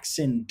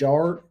 Jackson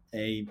Dart,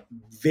 a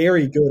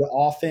very good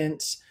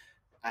offense.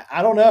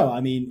 I don't know.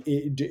 I mean,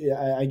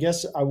 I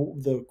guess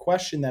the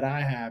question that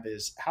I have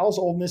is, how's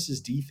Ole Miss's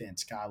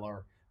defense,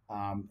 Kyler?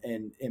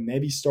 And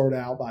maybe start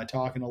out by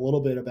talking a little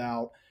bit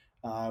about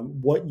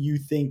what you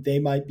think they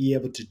might be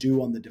able to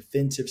do on the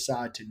defensive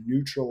side to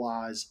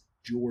neutralize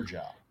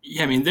Georgia.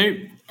 Yeah, I mean,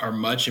 they are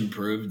much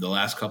improved the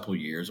last couple of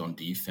years on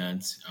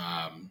defense,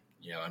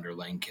 under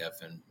Lane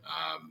Kiffin.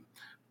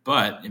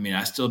 But, I mean,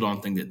 I still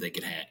don't think that they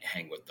could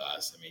hang with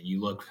us. I mean,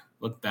 you look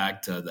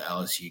back to the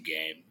LSU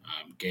game,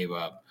 gave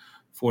up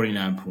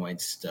 49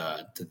 points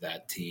to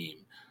that team,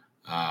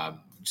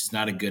 which is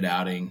not a good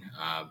outing.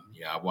 I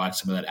watched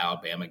some of that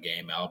Alabama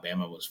game.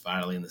 Alabama was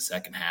finally in the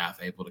second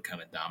half able to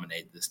kind of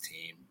dominate this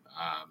team.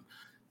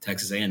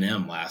 Texas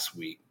A&M last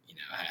week,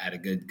 had a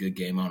good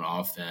game on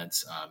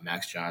offense.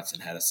 Max Johnson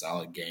had a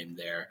solid game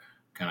there,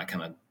 kind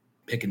of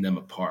picking them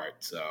apart.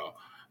 So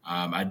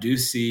I do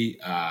see,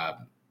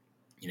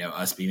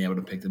 us being able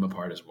to pick them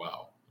apart as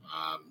well.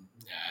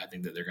 I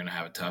think that they're going to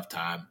have a tough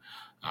time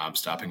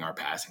stopping our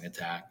passing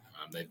attack.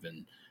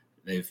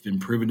 They've been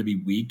proven to be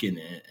weak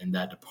in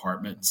that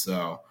department.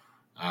 So,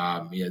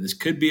 this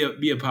could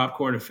be a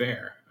popcorn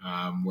affair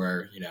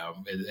where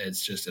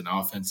it's just an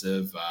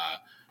offensive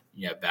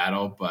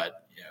battle.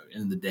 But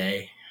end of the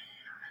day,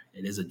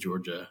 it is a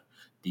Georgia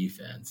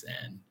defense,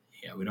 and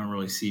we don't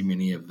really see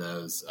many of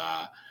those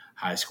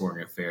high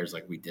scoring affairs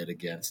like we did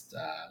against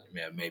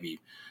maybe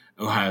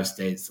Ohio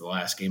State's the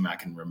last game I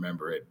can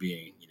remember it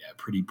being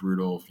pretty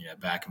brutal,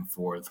 back and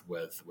forth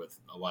with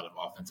a lot of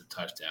offensive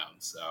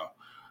touchdowns. So,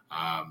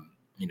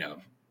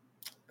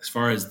 as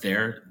far as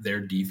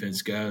their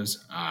defense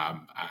goes,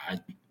 I'm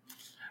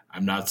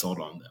not sold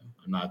on them.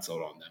 And I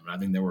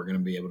think that we're going to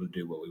be able to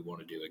do what we want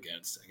to do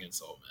against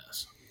Ole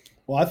Miss.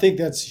 Well, I think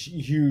that's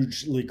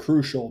hugely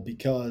crucial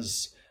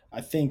because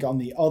I think on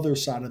the other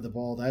side of the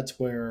ball, that's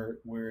where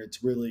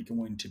it's really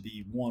going to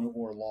be won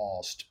or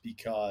lost,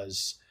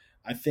 because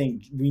I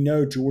think we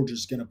know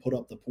Georgia's going to put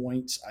up the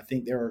points. I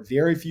think there are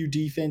very few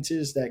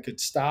defenses that could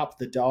stop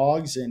the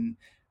Dogs, and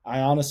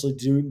I honestly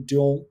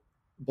don't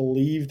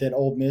believe that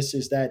Ole Miss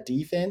is that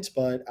defense,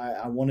 but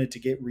I wanted to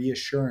get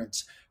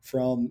reassurance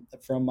from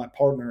my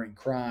partner in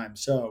crime.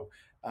 So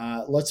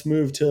let's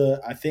move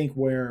to, I think,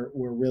 where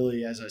we're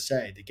really, as I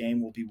say, the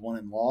game will be won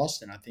and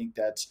lost, and I think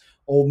that's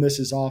Ole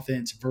Miss's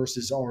offense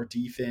versus our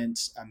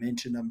defense. I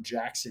mentioned them: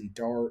 Jackson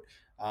Dart,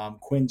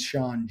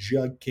 Quinshawn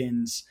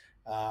Judkins,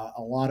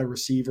 a lot of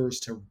receivers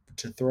to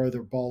throw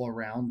their ball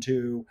around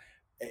to,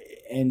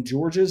 and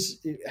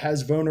Georgia's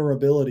has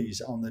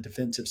vulnerabilities on the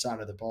defensive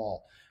side of the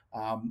ball.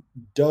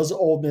 Does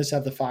Ole Miss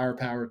have the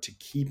firepower to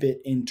keep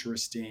it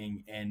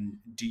interesting, and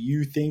do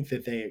you think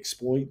that they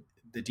exploit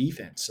the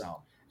defense some?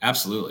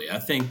 Absolutely. I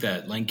think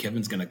that Lane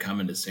Kiffin's going to come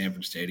into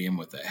Sanford Stadium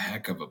with a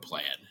heck of a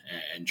plan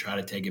and try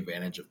to take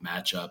advantage of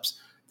matchups,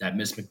 that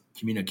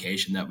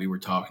miscommunication that we were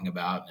talking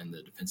about in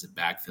the defensive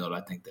backfield.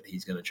 I think that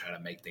he's going to try to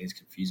make things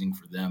confusing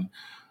for them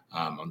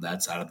on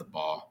that side of the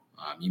ball.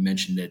 You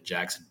mentioned that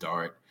Jackson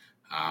Dart.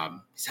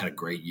 He's had a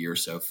great year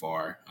so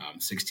far,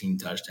 16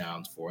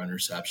 touchdowns, 4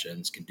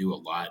 interceptions, can do a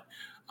lot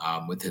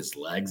with his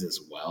legs as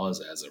well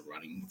as a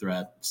running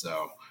threat.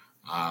 So,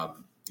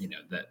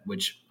 that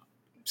which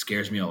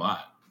scares me a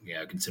lot,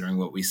 considering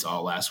what we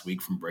saw last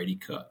week from Brady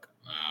Cook.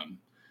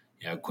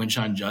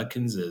 Quinshawn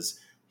Judkins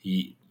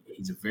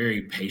he's a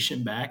very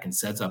patient back and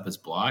sets up his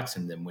blocks.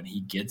 And then when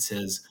he gets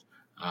his,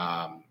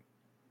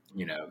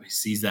 he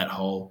sees that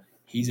hole,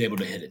 he's able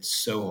to hit it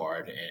so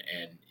hard,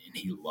 and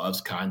he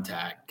loves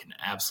contact, can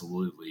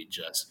absolutely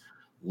just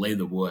lay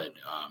the wood,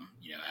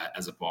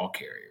 as a ball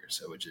carrier.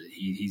 So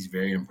he's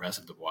very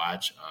impressive to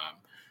watch.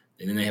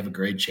 And then they have a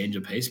great change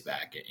of pace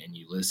back in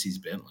Ulysses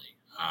Bentley,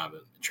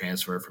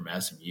 transfer from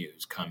SMU.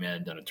 He's come in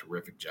and done a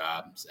terrific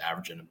job. He's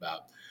averaging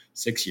about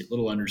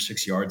little under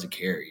 6 yards a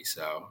carry.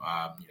 So,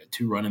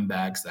 2 running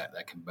backs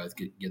that can both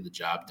get the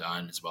job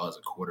done, as well as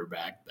a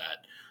quarterback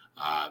that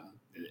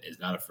is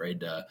not afraid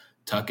to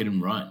tuck it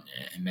and run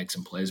and make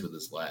some plays with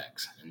his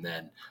legs. And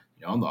then,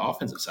 on the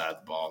offensive side of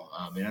the ball,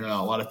 I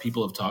know a lot of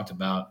people have talked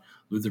about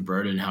Luther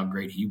Burden and how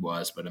great he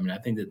was, but I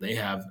think that they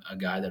have a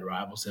guy that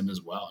rivals him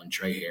as well, and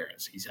Trey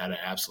Harris. He's had an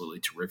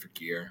absolutely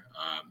terrific year.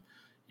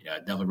 I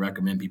definitely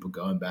recommend people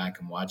going back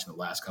and watching the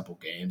last couple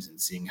games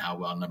and seeing how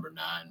well number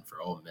 9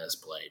 for Ole Miss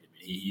played. I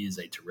mean, he is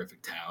a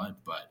terrific talent,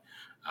 but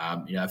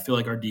I feel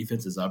like our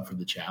defense is up for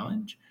the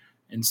challenge.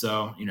 And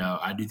so,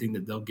 I do think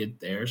that they'll get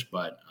theirs,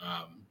 but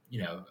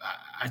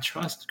I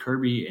trust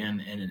Kirby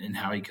and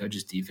how he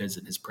coaches defense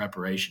and his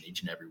preparation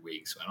each and every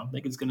week. So I don't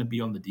think it's going to be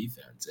on the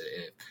defense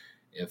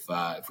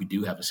if we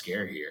do have a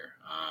scare here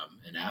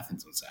in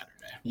Athens on Saturday.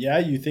 Yeah,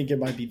 you think it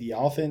might be the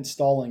offense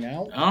stalling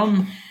out?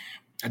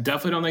 I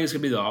definitely don't think it's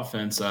going to be the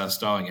offense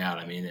stalling out.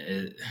 I mean,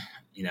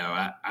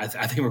 I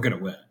think we're going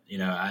to win.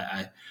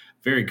 I'm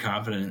very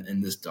confident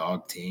in this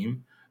dog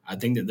team. I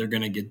think that they're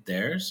going to get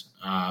theirs.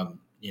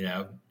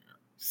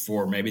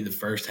 For maybe the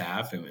first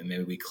half, and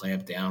maybe we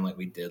clamp down like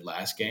we did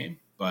last game.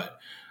 But,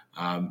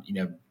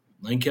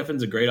 Lane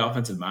Kiffin's a great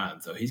offensive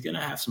mind, so he's going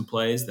to have some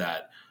plays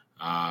that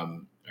are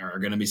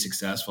going to be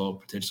successful,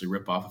 potentially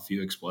rip off a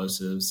few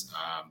explosives.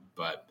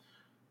 But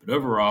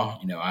overall,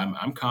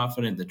 I'm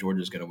confident that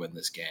Georgia's going to win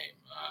this game.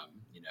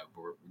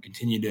 We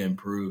continue to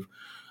improve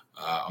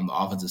on the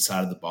offensive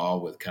side of the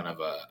ball with kind of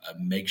a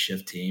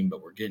makeshift team,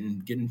 but we're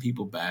getting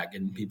people back,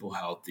 getting people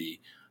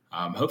healthy.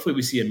 Hopefully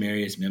we see a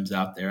Marius Mims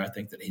out there. I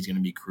think that he's going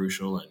to be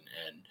crucial and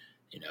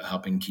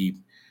helping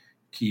keep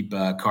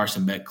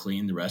Carson Beck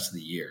clean the rest of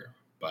the year.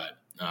 But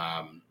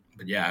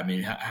yeah, I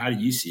mean, how do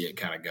you see it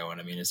kind of going?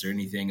 I mean, is there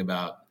anything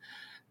about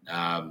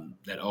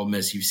that Ole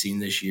Miss you've seen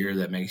this year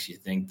that makes you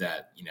think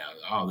that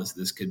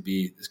this could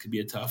be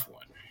a tough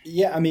one?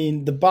 Yeah, I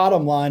mean, the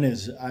bottom line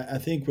is I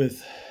think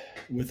with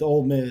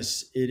Ole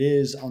Miss, it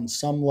is on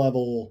some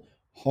level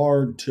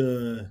hard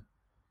to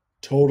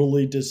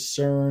totally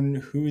discern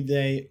who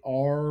they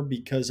are,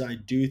 because I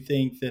do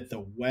think that the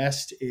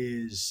West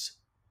is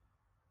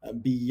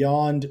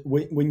beyond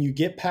when you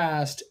get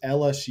past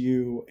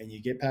LSU and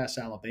you get past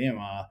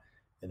Alabama,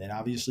 and then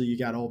obviously you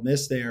got Ole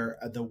Miss there.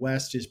 The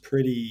West is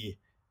pretty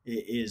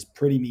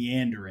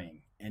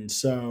meandering, and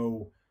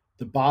so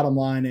the bottom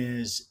line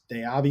is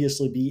they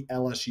obviously beat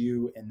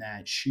LSU in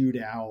that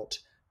shootout,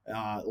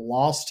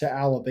 lost to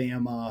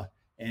Alabama,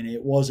 and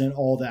it wasn't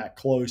all that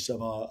close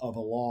of a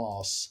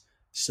loss.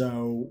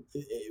 So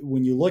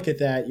when you look at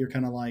that, you're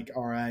kind of like,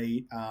 all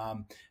right,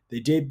 they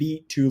did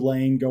beat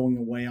Tulane going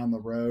away on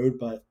the road,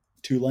 but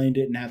Tulane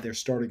didn't have their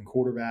starting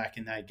quarterback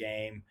in that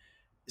game.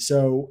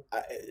 So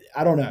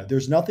I don't know.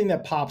 There's nothing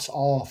that pops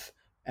off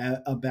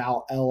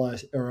about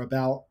LS or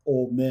about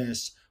Ole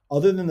Miss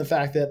other than the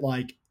fact that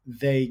like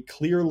they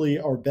clearly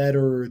are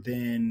better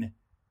than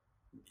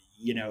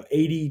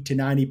 80 to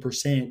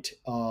 90%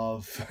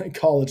 of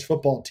college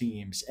football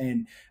teams.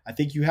 And I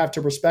think you have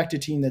to respect a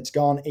team that's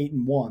gone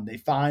 8-1. They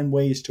find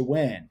ways to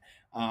win.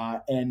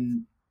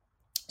 And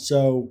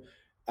so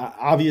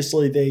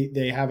obviously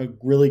they have a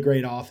really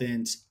great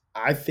offense.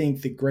 I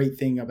think the great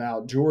thing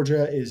about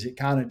Georgia is it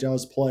kind of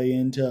does play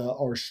into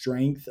our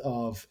strength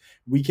of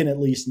we can at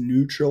least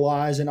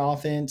neutralize an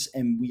offense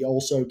and we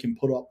also can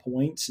put up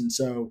points. And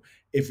so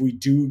if we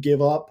do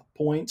give up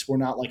points, we're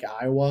not like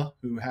Iowa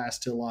who has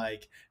to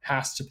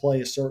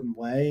play a certain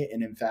way.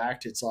 And in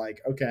fact, it's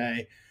like,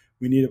 okay,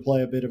 we need to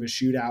play a bit of a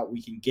shootout.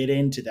 We can get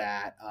into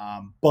that.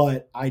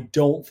 But I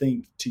don't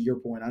think, to your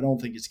point, I don't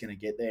think it's going to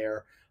get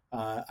there.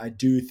 I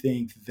do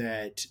think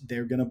that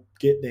they're going to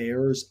get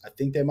theirs. I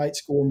think they might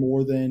score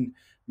more than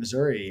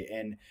Missouri.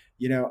 And,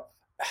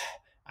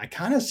 I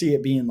kind of see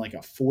it being like a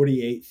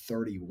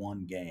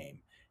 48-31 game.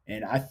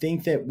 And I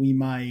think that we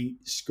might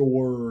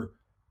score,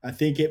 I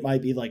think it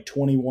might be like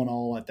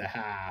 21-all at the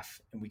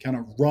half, and we kind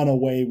of run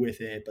away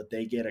with it, but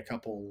they get a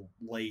couple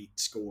late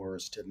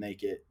scores to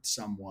make it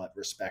somewhat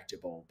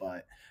respectable.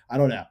 But I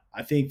don't know.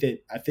 I think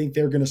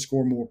they're going to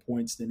score more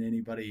points than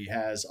anybody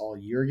has all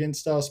year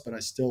against us, but I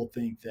still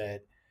think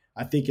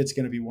it's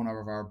going to be one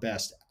of our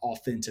best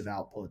offensive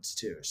outputs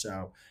too.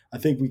 So I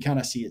think we kind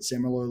of see it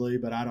similarly,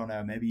 but I don't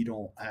know. Maybe you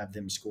don't have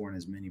them scoring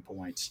as many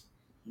points.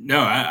 No,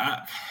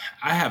 I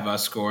have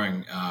us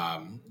scoring,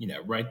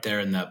 right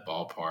there in that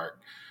ballpark.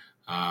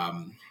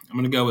 I'm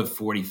going to go with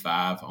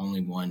 45,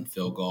 only one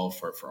field goal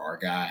for our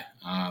guy.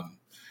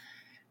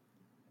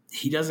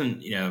 He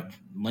doesn't,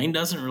 Lane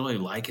doesn't really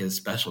like his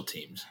special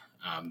teams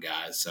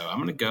guys. So I'm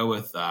going to go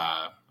with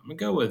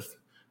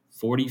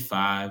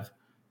 45-28.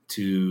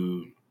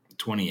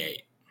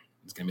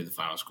 It's going to be the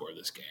final score of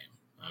this game.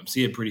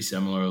 See it pretty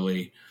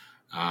similarly.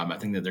 I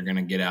think that they're going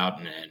to get out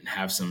and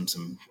have some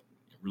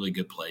really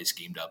good plays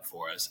schemed up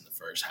for us in the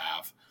first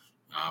half.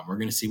 We're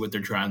going to see what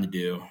they're trying to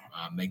do,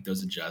 make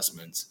those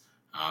adjustments,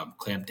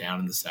 clamp down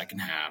in the second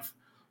half.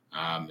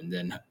 And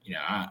then,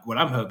 what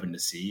I'm hoping to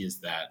see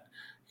is that,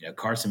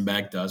 Carson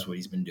Beck does what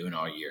he's been doing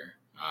all year.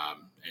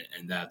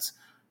 And that's,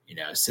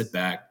 sit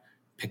back,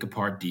 pick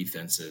apart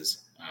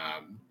defenses,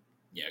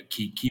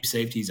 keep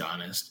safeties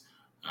honest,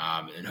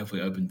 and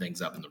hopefully open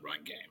things up in the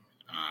run game.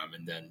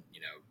 And then,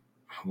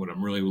 what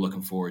I'm really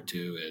looking forward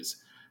to is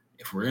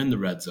if we're in the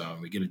red zone,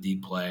 we get a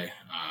deep play,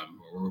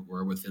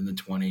 we're within the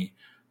 20.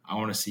 I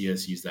want to see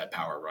us use that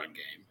power run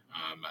game.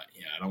 I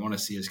don't want to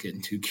see us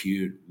getting too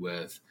cute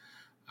with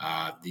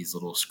these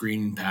little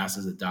screen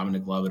passes at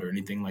Dominic Lovett or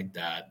anything like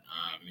that.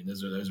 I mean,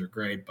 those are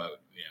great,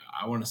 but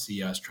I want to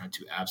see us try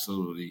to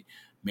absolutely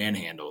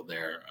manhandle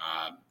their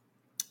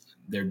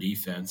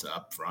defense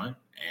up front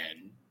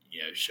and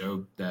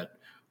show that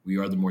we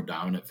are the more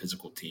dominant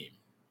physical team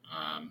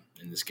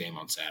in this game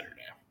on Saturday.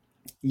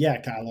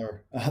 Yeah,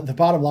 Kyler. The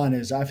bottom line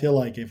is, I feel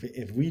like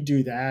if we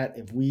do that,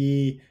 if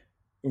we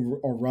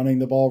are running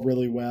the ball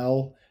really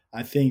well,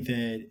 I think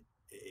that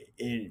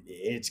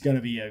it's going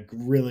to be a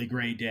really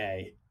great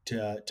day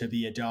to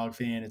be a Dog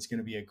fan. It's going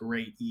to be a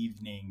great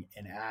evening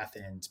in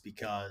Athens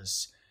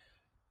because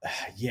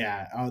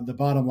yeah, the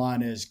bottom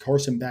line is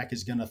Carson Beck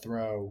is going to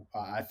throw.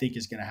 I think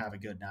is going to have a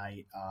good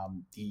night.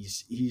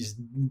 He's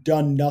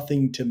done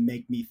nothing to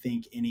make me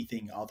think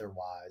anything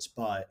otherwise,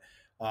 but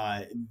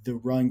the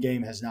run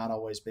game has not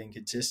always been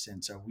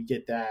consistent. So we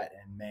get that,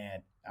 and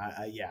man,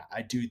 yeah,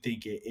 I do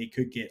think it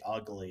could get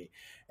ugly.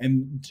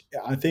 And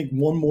I think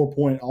one more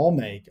point I'll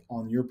make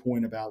on your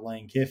point about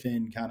Lane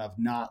Kiffin kind of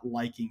not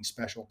liking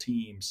special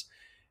teams,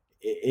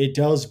 it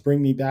does bring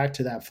me back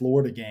to that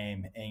Florida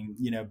game. And,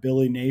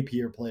 Billy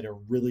Napier played a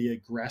really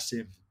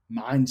aggressive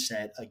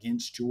mindset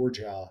against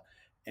Georgia.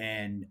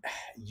 And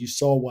you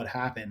saw what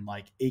happened.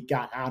 Like, it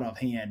got out of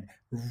hand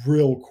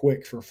real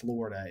quick for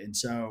Florida. And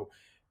so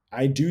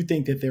I do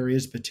think that there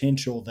is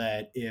potential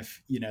that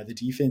if, the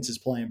defense is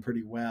playing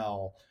pretty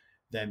well,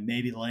 that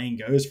maybe Lane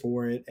goes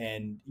for it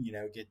and,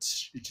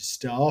 gets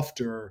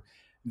stuffed, or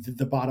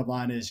the bottom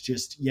line is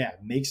just,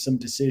 make some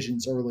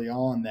decisions early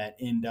on that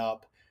end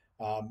up,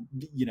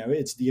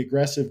 it's the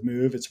aggressive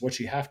move. It's what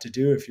you have to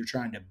do if you're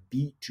trying to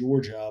beat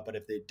Georgia. But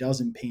if it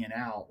doesn't pan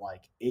out,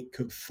 like, it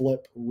could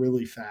flip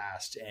really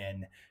fast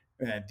and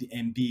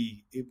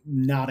be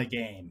not a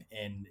game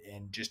in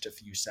just a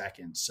few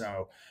seconds.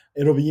 So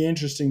it'll be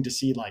interesting to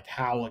see like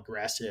how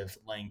aggressive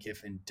Lane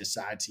Kiffin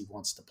decides he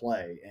wants to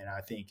play. And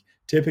I think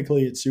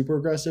typically it's super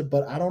aggressive,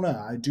 but I don't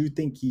know. I do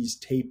think he's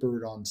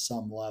tapered on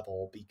some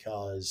level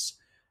because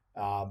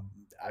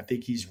I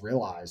think he's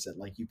realized that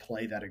like you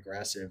play that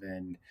aggressive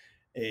and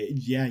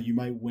you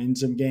might win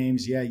some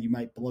games. Yeah, you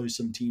might blow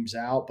some teams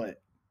out,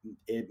 but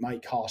it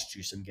might cost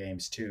you some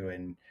games too.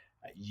 And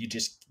you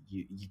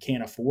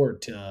can't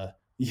afford to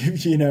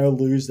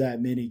lose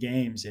that many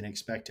games and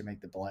expect to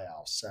make the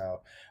playoffs.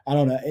 So I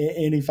don't know.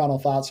 Any final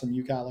thoughts from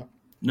you, Kyler?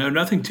 No,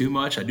 nothing too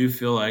much. I do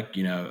feel like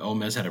Ole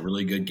Miss had a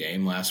really good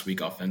game last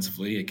week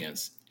offensively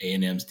against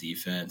A&M's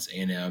defense.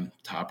 A&M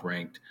top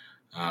ranked,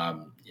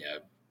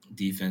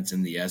 defense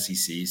in the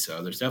SEC.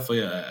 So there's definitely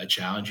a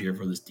challenge here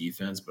for this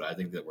defense, but I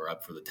think that we're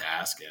up for the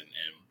task and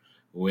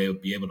we'll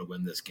be able to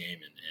win this game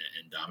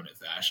in dominant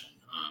fashion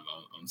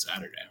on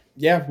Saturday.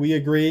 Yeah, we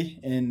agree.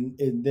 And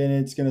then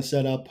it's going to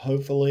set up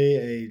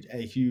hopefully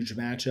a huge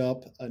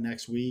matchup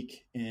next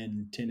week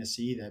in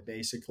Tennessee that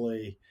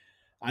basically,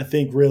 I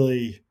think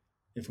really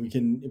if we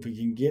can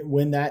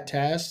win that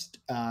test,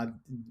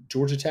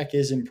 Georgia Tech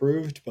is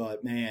improved,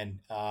 but man,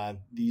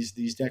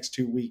 these next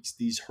 2 weeks,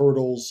 these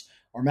hurdles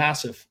are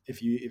massive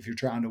if you're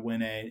trying to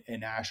win a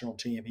national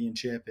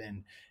championship.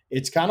 And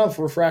it's kind of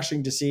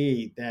refreshing to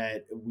see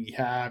that we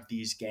have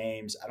these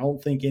games. I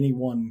don't think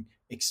anyone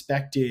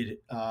expected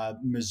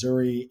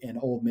Missouri and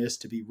Ole Miss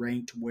to be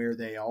ranked where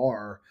they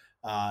are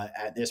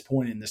at this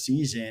point in the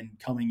season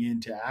coming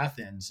into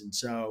Athens. And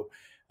so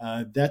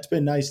that's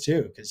been nice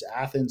too, because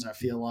Athens, I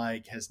feel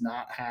like, has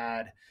not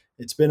had,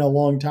 it's been a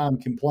long time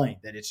complaint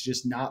that it's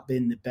just not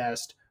been the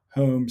best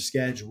home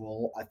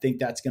schedule. I think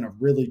that's going to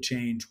really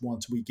change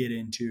once we get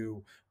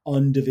into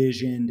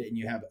undivisioned and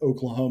you have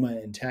Oklahoma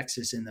and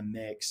Texas in the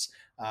mix.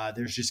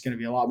 There's just going to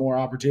be a lot more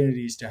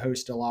opportunities to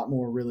host a lot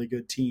more really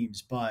good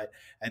teams. But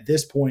at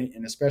this point,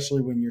 and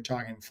especially when you're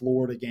talking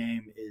Florida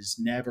game is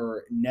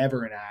never in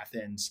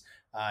Athens,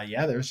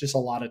 there's just a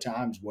lot of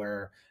times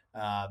where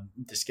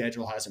the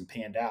schedule hasn't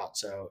panned out.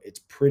 So it's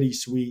pretty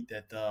sweet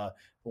that the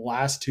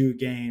last 2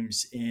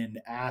 games in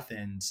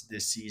Athens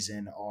this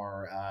season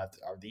are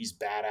these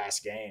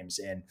badass games.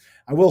 And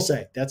I will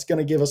say that's going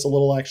to give us a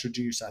little extra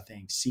juice, I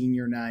think,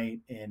 senior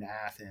night in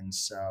Athens.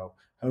 So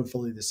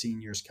hopefully the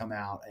seniors come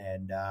out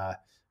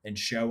and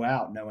show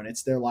out, knowing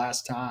it's their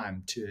last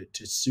time to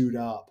suit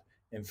up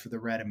and for the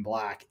red and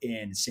black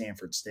in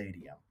Sanford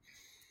Stadium.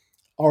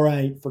 All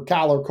right, for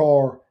Kyler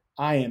Carr,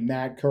 I am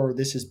Matt Kerr.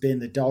 This has been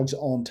the Dogs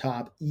on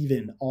Top,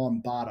 Even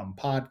on Bottom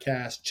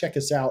podcast. Check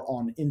us out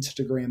on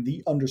Instagram,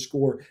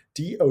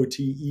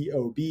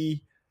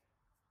 _DOTEOB.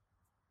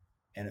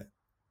 And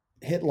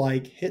hit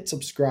like, hit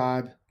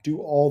subscribe, do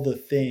all the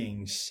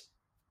things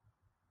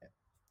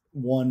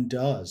one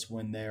does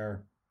when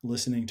they're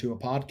listening to a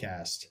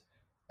podcast.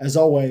 As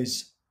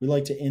always, we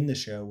like to end the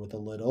show with a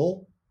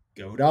little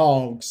Go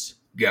Dogs.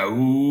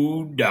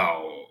 Go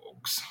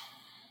Dogs.